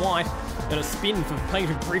Craig White, and a spin for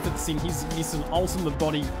Peter Griffiths in his Nissan Ultimate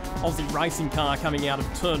Body Aussie racing car coming out of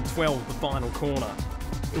turn 12, the final corner.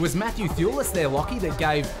 It was Matthew Thewlis there, Lockie, that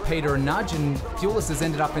gave Peter a nudge, and Thewlis has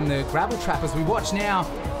ended up in the gravel trap. As we watch now,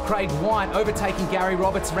 Craig White overtaking Gary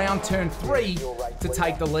Roberts round turn 3 to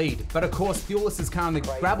take the lead. But of course, Thewlis' car in the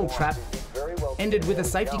gravel trap ended with a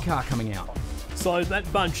safety car coming out. So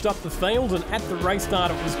that bunched up the field, and at the race start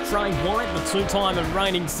it was Craig White, the two-time and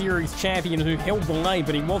reigning series champion, who held the lead,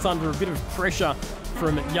 but he was under a bit of pressure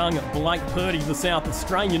from young Blake Purdy, the South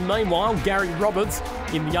Australian. Meanwhile, Gary Roberts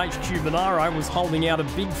in the HQ Monaro was holding out a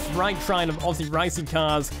big freight train of Aussie racing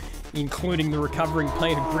cars, including the recovering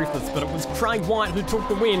Peter Griffiths, but it was Craig White who took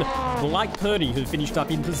the win, Blake Purdy who finished up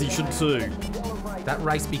in position 2. That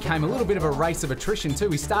race became a little bit of a race of attrition too.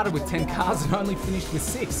 We started with 10 cars and only finished with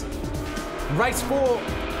 6. Race 4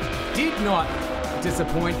 did not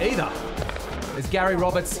disappoint either, as Gary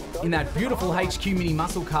Roberts in that beautiful HQ Mini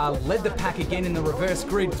muscle car led the pack again in the reverse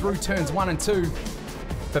grid through turns 1 and 2.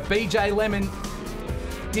 But BJ Lemon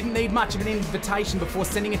didn't need much of an invitation before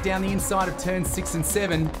sending it down the inside of turns 6 and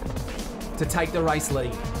 7 to take the race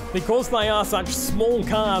lead. Because they are such small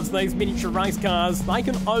cars, these miniature race cars, they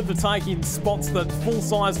can overtake in spots that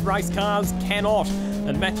full-size race cars cannot.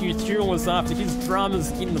 And Matthew Thewlis, after his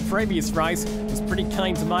dramas in the previous race, was pretty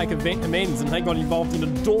keen to make amends, and he got involved in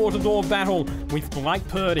a door-to-door battle with Blake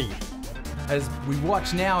Purdy. As we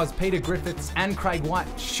watch now as Peter Griffiths and Craig White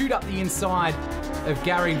shoot up the inside of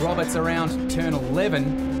Gary Roberts around turn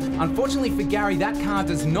 11. Unfortunately for Gary, that car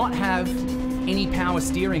does not have any power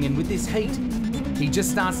steering, and with this heat, he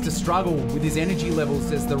just starts to struggle with his energy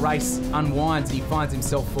levels as the race unwinds and he finds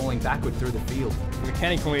himself falling backward through the field.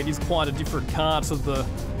 Mechanically, it is quite a different car to the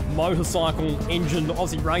motorcycle-engined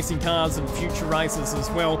Aussie racing cars and future races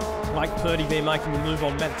as well. Blake Purdy there making the move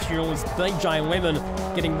on Matt Thewlis. BJ Lemon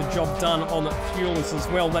getting the job done on Thewlis as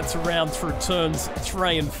well. That's around through turns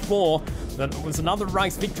 3 and 4. But it was another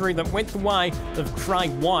race victory that went the way of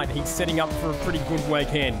Craig White. He's setting up for a pretty good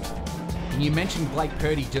weekend. And you mentioned Blake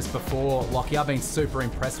Purdy just before, Lockie. I've been super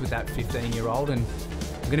impressed with that 15-year-old, and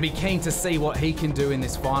I'm going to be keen to see what he can do in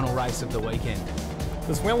this final race of the weekend.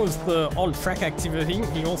 As well as the on-track activity,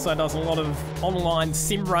 he also does a lot of online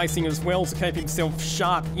sim racing as well to keep himself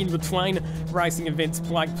sharp in between racing events,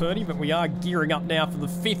 Blake Purdy. But we are gearing up now for the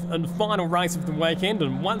 5th and final race of the weekend,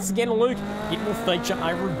 and once again, Luke, it will feature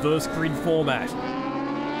a reverse grid format.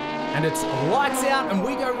 And it's lights out and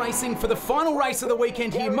we go racing for the final race of the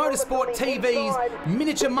weekend here. Motorsport TV's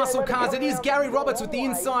miniature muscle cars. It is Gary Roberts with the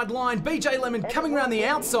inside line. BJ Lemon coming around the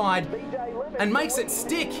outside and makes it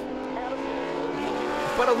stick.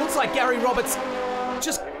 But it looks like Gary Roberts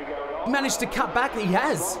just managed to cut back. He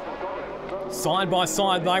has. Side by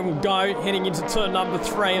side they will go, heading into turn number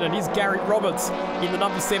 3, and it is Gary Roberts in the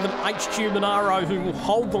number 7 HQ Monaro who will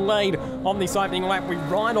hold the lead on this opening lap. We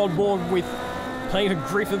ride on board with Peter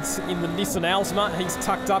Griffiths in the Nissan Altima. He's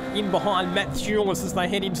tucked up in behind Matt Thewlis as they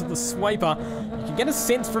head into the sweeper. You can get a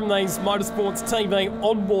sense from these Motorsports TV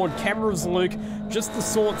onboard cameras, Luke, just the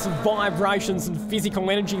sorts of vibrations and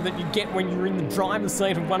physical energy that you get when you're in the driver's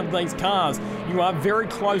seat of one of these cars. You are very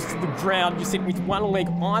close to the ground. You sit with one leg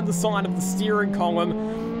either side of the steering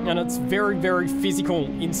column, and it's very, very physical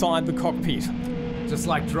inside the cockpit. Just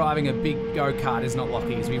like driving a big go-kart, is not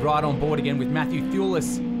Lockie, as we ride on board again with Matthew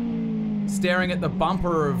Thewlis staring at the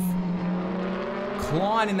bumper of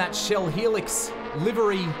Klein in that Shell Helix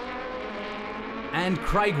livery, and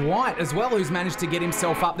Craig White as well, who's managed to get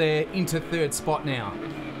himself up there into 3rd spot now.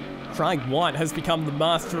 Craig White has become the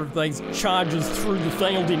master of these charges through the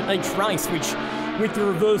field in each race, which with the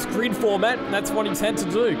reverse grid format, that's what he's had to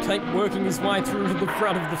do, keep working his way through to the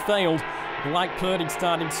front of the field. Blake Purdy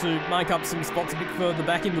starting to make up some spots a bit further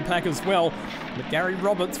back in the pack as well. But Gary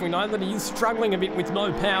Roberts, we know that he is struggling a bit with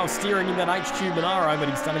no power steering in that HQ Monaro, but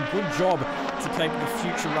he's done a good job to keep the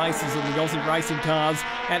future races and the Aussie racing cars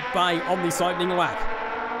at bay on this opening lap.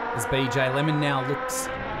 As BJ Lemon now looks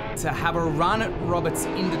to have a run at Roberts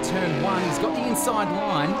into turn 1. He's got the inside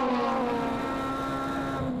line.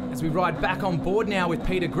 As we ride back on board now with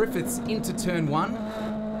Peter Griffiths into turn 1.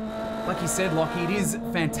 Like you said, Lockie, it is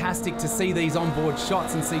fantastic to see these onboard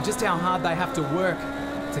shots and see just how hard they have to work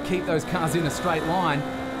to keep those cars in a straight line.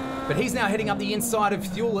 But he's now heading up the inside of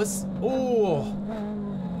Thewlis. Oh,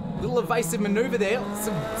 little evasive manoeuvre there.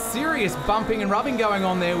 Some serious bumping and rubbing going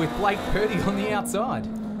on there with Blake Purdy on the outside.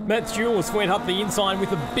 Matt Hewlett went up the inside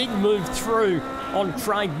with a big move through on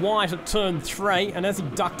Craig White at turn 3, and as he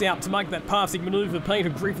ducked out to make that passing manoeuvre, Peter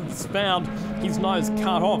Griffiths found his nose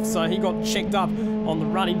cut off, so he got checked up on the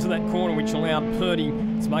run into that corner, which allowed Purdy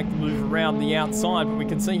to make the move around the outside. But we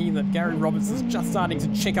can see here that Gary Roberts is just starting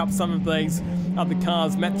to check up some of these other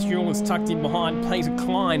cars. Matt Hewlett tucked in behind Peter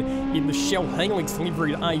Klein in the Shell Helix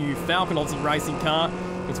liveried AU Falcon Aussie racing car,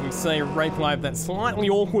 as we see a replay of that slightly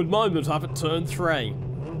awkward moment up at turn 3.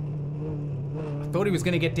 Thought he was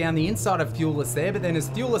going to get down the inside of Thewlis there, but then as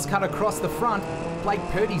Thewlis cut across the front, Blake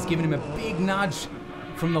Purdy's given him a big nudge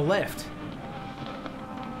from the left.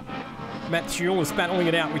 Matt Hewlett battling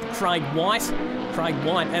it out with Craig White. Craig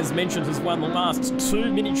White, as mentioned, has won the last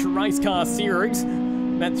 2 miniature race car series.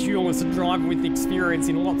 Matt Hewlett is a driver with experience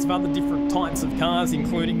in lots of other different types of cars,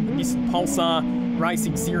 including the Nissan Pulsar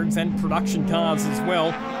racing series and production cars as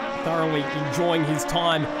well. Thoroughly enjoying his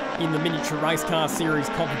time in the miniature race car series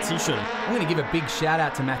competition. I'm going to give a big shout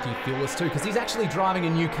out to Matthew Thewlis too, because he's actually driving a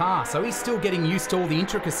new car, so he's still getting used to all the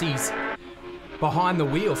intricacies behind the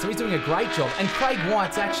wheel, so he's doing a great job. And Craig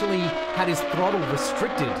White's actually had his throttle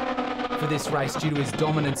restricted for this race due to his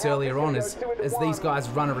dominance earlier on, as these guys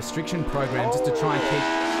run a restriction program just to try and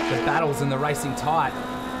keep the battles and the racing tight.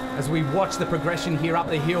 As we watch the progression here up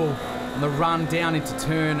the hill and the run down into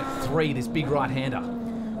turn 3, this big right-hander.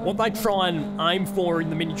 What they try and aim for in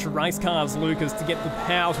the miniature race cars, Luke, is to get the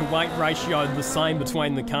power to weight ratio the same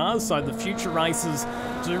between the cars. So the future races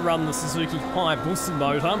do run the Suzuki Hayabusa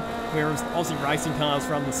motor, whereas the Aussie racing cars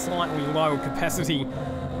run the slightly lower capacity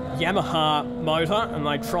Yamaha motor, and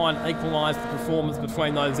they try and equalise the performance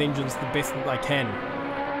between those engines the best that they can.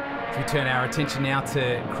 We turn our attention now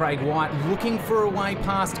to Craig White, looking for a way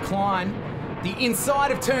past Klein. The inside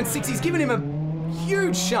of turn 6, he's given him a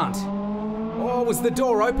huge shunt. Oh, was the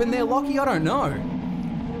door open there, Lockie? I don't know.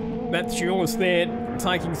 Matt Hewlett there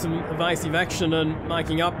taking some evasive action and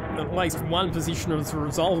making up at least one position as a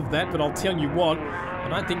result of that, but I'll tell you what, I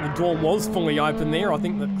don't think the door was fully open there. I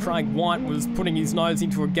think that Craig White was putting his nose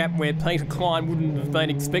into a gap where Peter Klein wouldn't have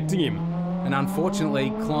been expecting him. And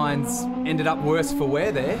unfortunately, Klein's ended up worse for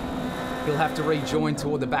wear there. He'll have to rejoin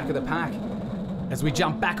toward the back of the pack. As we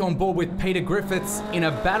jump back on board with Peter Griffiths in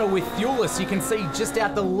a battle with Thewlis, you can see just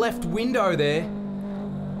out the left window there.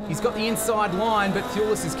 He's got the inside line, but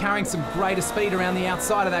Thewlis is carrying some greater speed around the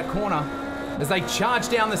outside of that corner. As they charge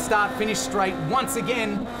down the start-finish straight once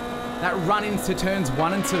again, that run into turns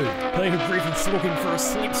 1 and 2. Peter Griffiths looking for a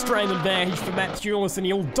slipstream advantage for Matt Hewlett, and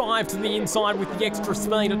he'll dive to the inside with the extra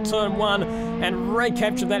speed at turn 1 and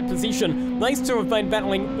recapture that position. These two have been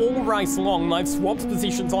battling all race long. They've swapped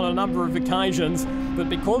positions on a number of occasions, but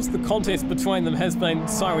because the contest between them has been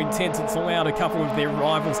so intense, it's allowed a couple of their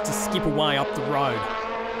rivals to skip away up the road.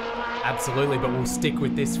 Absolutely, but we'll stick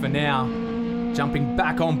with this for now. Jumping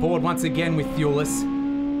back on board once again with Thewlis.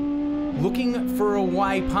 Looking for a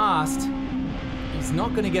way past. He's not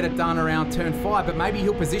going to get it done around turn 5, but maybe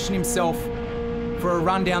he'll position himself for a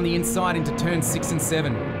run down the inside into turn 6 and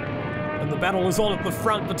 7. And the battle is on at the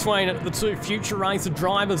front between the two future racer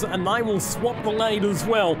drivers, and they will swap the lead as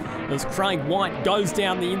well as Craig White goes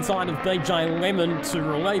down the inside of BJ Lemon to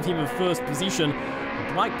relieve him of first position.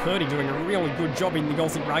 Blake Purdy doing a really good job in the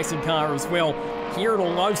Aussie racing car as well. Here at a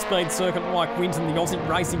low-speed circuit like Winton, the Aussie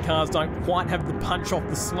racing cars don't quite have the punch off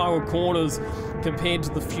the slower corners compared to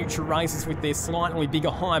the future races with their slightly bigger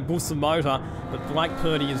Hayabusa motor, but Blake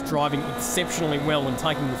Purdy is driving exceptionally well and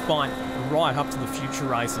taking the fight right up to the future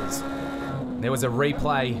races. There was a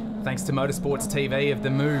replay, thanks to Motorsports TV, of the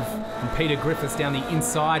move from Peter Griffiths down the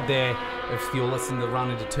inside there of Thewlis in the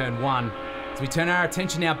run into turn 1. As we turn our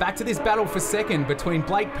attention now back to this battle for second between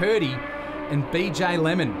Blake Purdy and BJ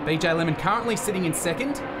Lemon. BJ Lemon currently sitting in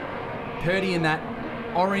second. Purdy in that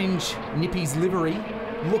orange Nippy's livery,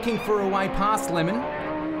 looking for a way past Lemon.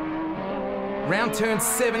 Round turn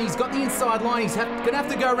 7, he's got the inside line. He's going to have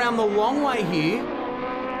to go around the long way here.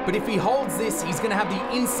 But if he holds this, he's going to have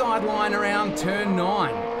the inside line around turn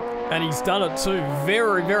 9. And he's done it too.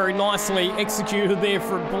 Very, very nicely executed there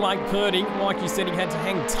for Blake Purdy. Like you said, he had to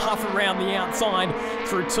hang tough around the outside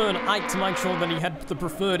through turn 8 to make sure that he had the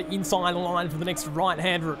preferred inside line for the next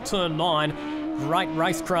right-hander at turn 9. Great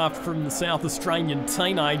racecraft from the South Australian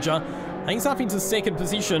teenager. He's up into second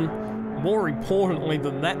position. More importantly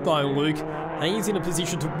than that though, Luke, he's in a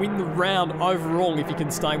position to win the round overall if he can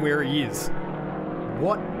stay where he is.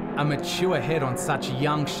 What a mature head on such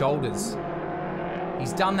young shoulders.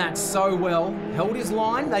 He's done that so well, held his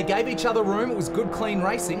line, they gave each other room, it was good, clean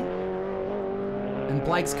racing, and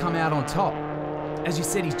Blake's come out on top. As you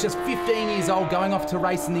said, he's just 15 years old, going off to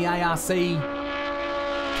race in the ARC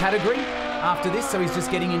category. after this, so he's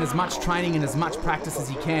just getting in as much training and as much practice as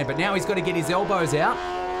he can. But now he's got to get his elbows out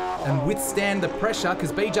and withstand the pressure,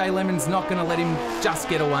 because BJ Lemon's not going to let him just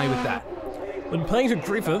get away with that. And Peter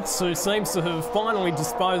Griffiths, who seems to have finally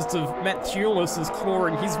disposed of Matt Thulis, is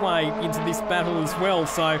clawing his way into this battle as well.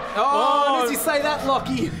 So, does he say that,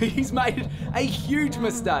 Lockie? He's made a huge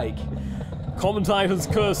mistake. Commentator's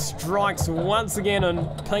curse strikes once again, and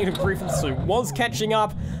Peter Griffiths, who was catching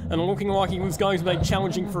up and looking like he was going to be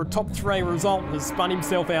challenging for a top 3 result, has spun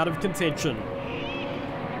himself out of contention.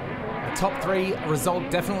 A top 3 result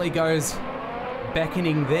definitely goes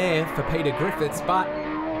beckoning there for Peter Griffiths, but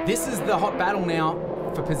this is the hot battle now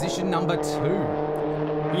for position number 2.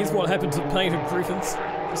 Here's what happened to Peter Griffiths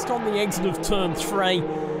just on the exit of turn 3.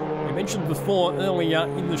 We mentioned before earlier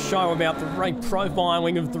in the show about the rate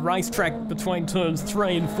profiling of the racetrack between turns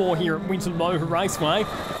 3 and 4 here at Winton Motor Raceway.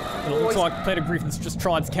 And it looks like Peter Griffiths just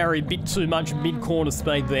tried to carry a bit too much mid-corner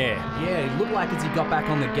speed there. Yeah, it looked like as he got back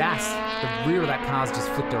on the gas, the rear of that car's just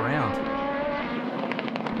flipped around.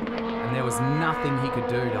 And there was nothing he could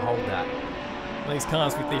do to hold that. These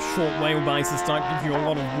cars with their short wheelbases don't give you a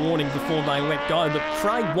lot of warning before they let go, but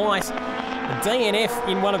Craig White, a DNF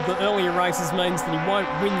in one of the earlier races means that he won't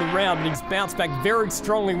win the round, but he's bounced back very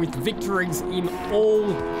strongly with victories in all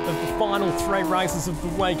of the final 3 races of the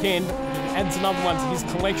weekend. He adds another one to his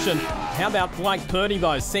collection. How about Blake Purdy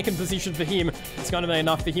though? 2nd position for him. It's going to be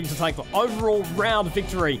enough for him to take the overall round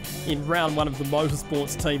victory in round 1 of the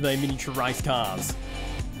Motorsports TV Miniature Race Cars.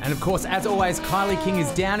 And of course, as always, Kylie King is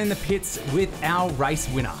down in the pits with our race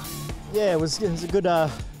winner. Yeah, it was a good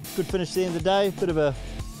finish at the end of the day. Bit of an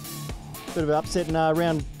upset in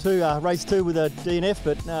round 2, race 2 with a DNF,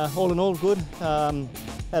 but all in all, good. Had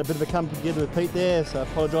a bit of a come together with Pete there, so I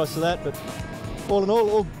apologise for that. But all in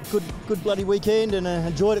all good bloody weekend, and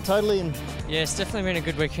enjoyed it totally. And yeah, it's definitely been a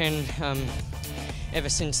good weekend. Ever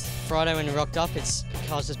since Friday when we rocked up, the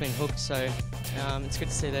car's just been hooked. So it's good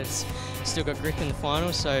to see that it's still got grip in the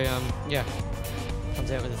final. So yeah, comes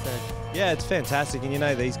out with a 3rd. Yeah, it's fantastic, and you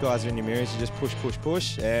know these guys are in your mirrors. You just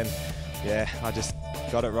push, and yeah, I just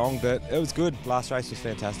got it wrong, but it was good. Last race was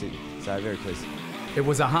fantastic, so very pleased. It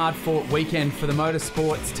was a hard-fought weekend for the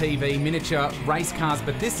Motorsports TV Miniature Race Cars,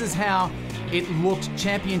 but this is how it looked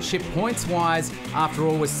championship points-wise after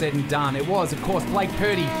all was said and done. It was, of course, Blake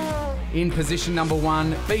Purdy in position number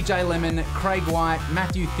 1, BJ Lemon, Craig White,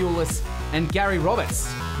 Matthew Thulis, and Gary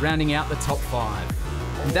Roberts rounding out the top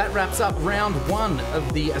 5. And that wraps up round 1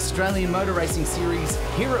 of the Australian Motor Racing Series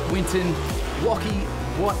here at Winton. Lockie,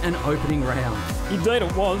 what an opening round. Indeed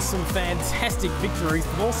it was. Some fantastic victories,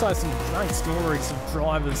 but also some great stories of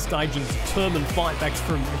drivers staging determined fightbacks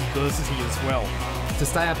from adversity as well. To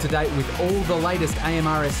stay up to date with all the latest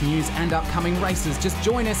AMRS news and upcoming races, just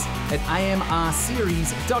join us at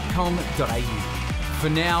amrseries.com.au. For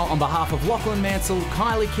now, on behalf of Lachlan Mansell,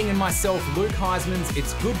 Kylie King and myself, Luke Heismans,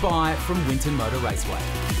 it's goodbye from Winton Motor Raceway.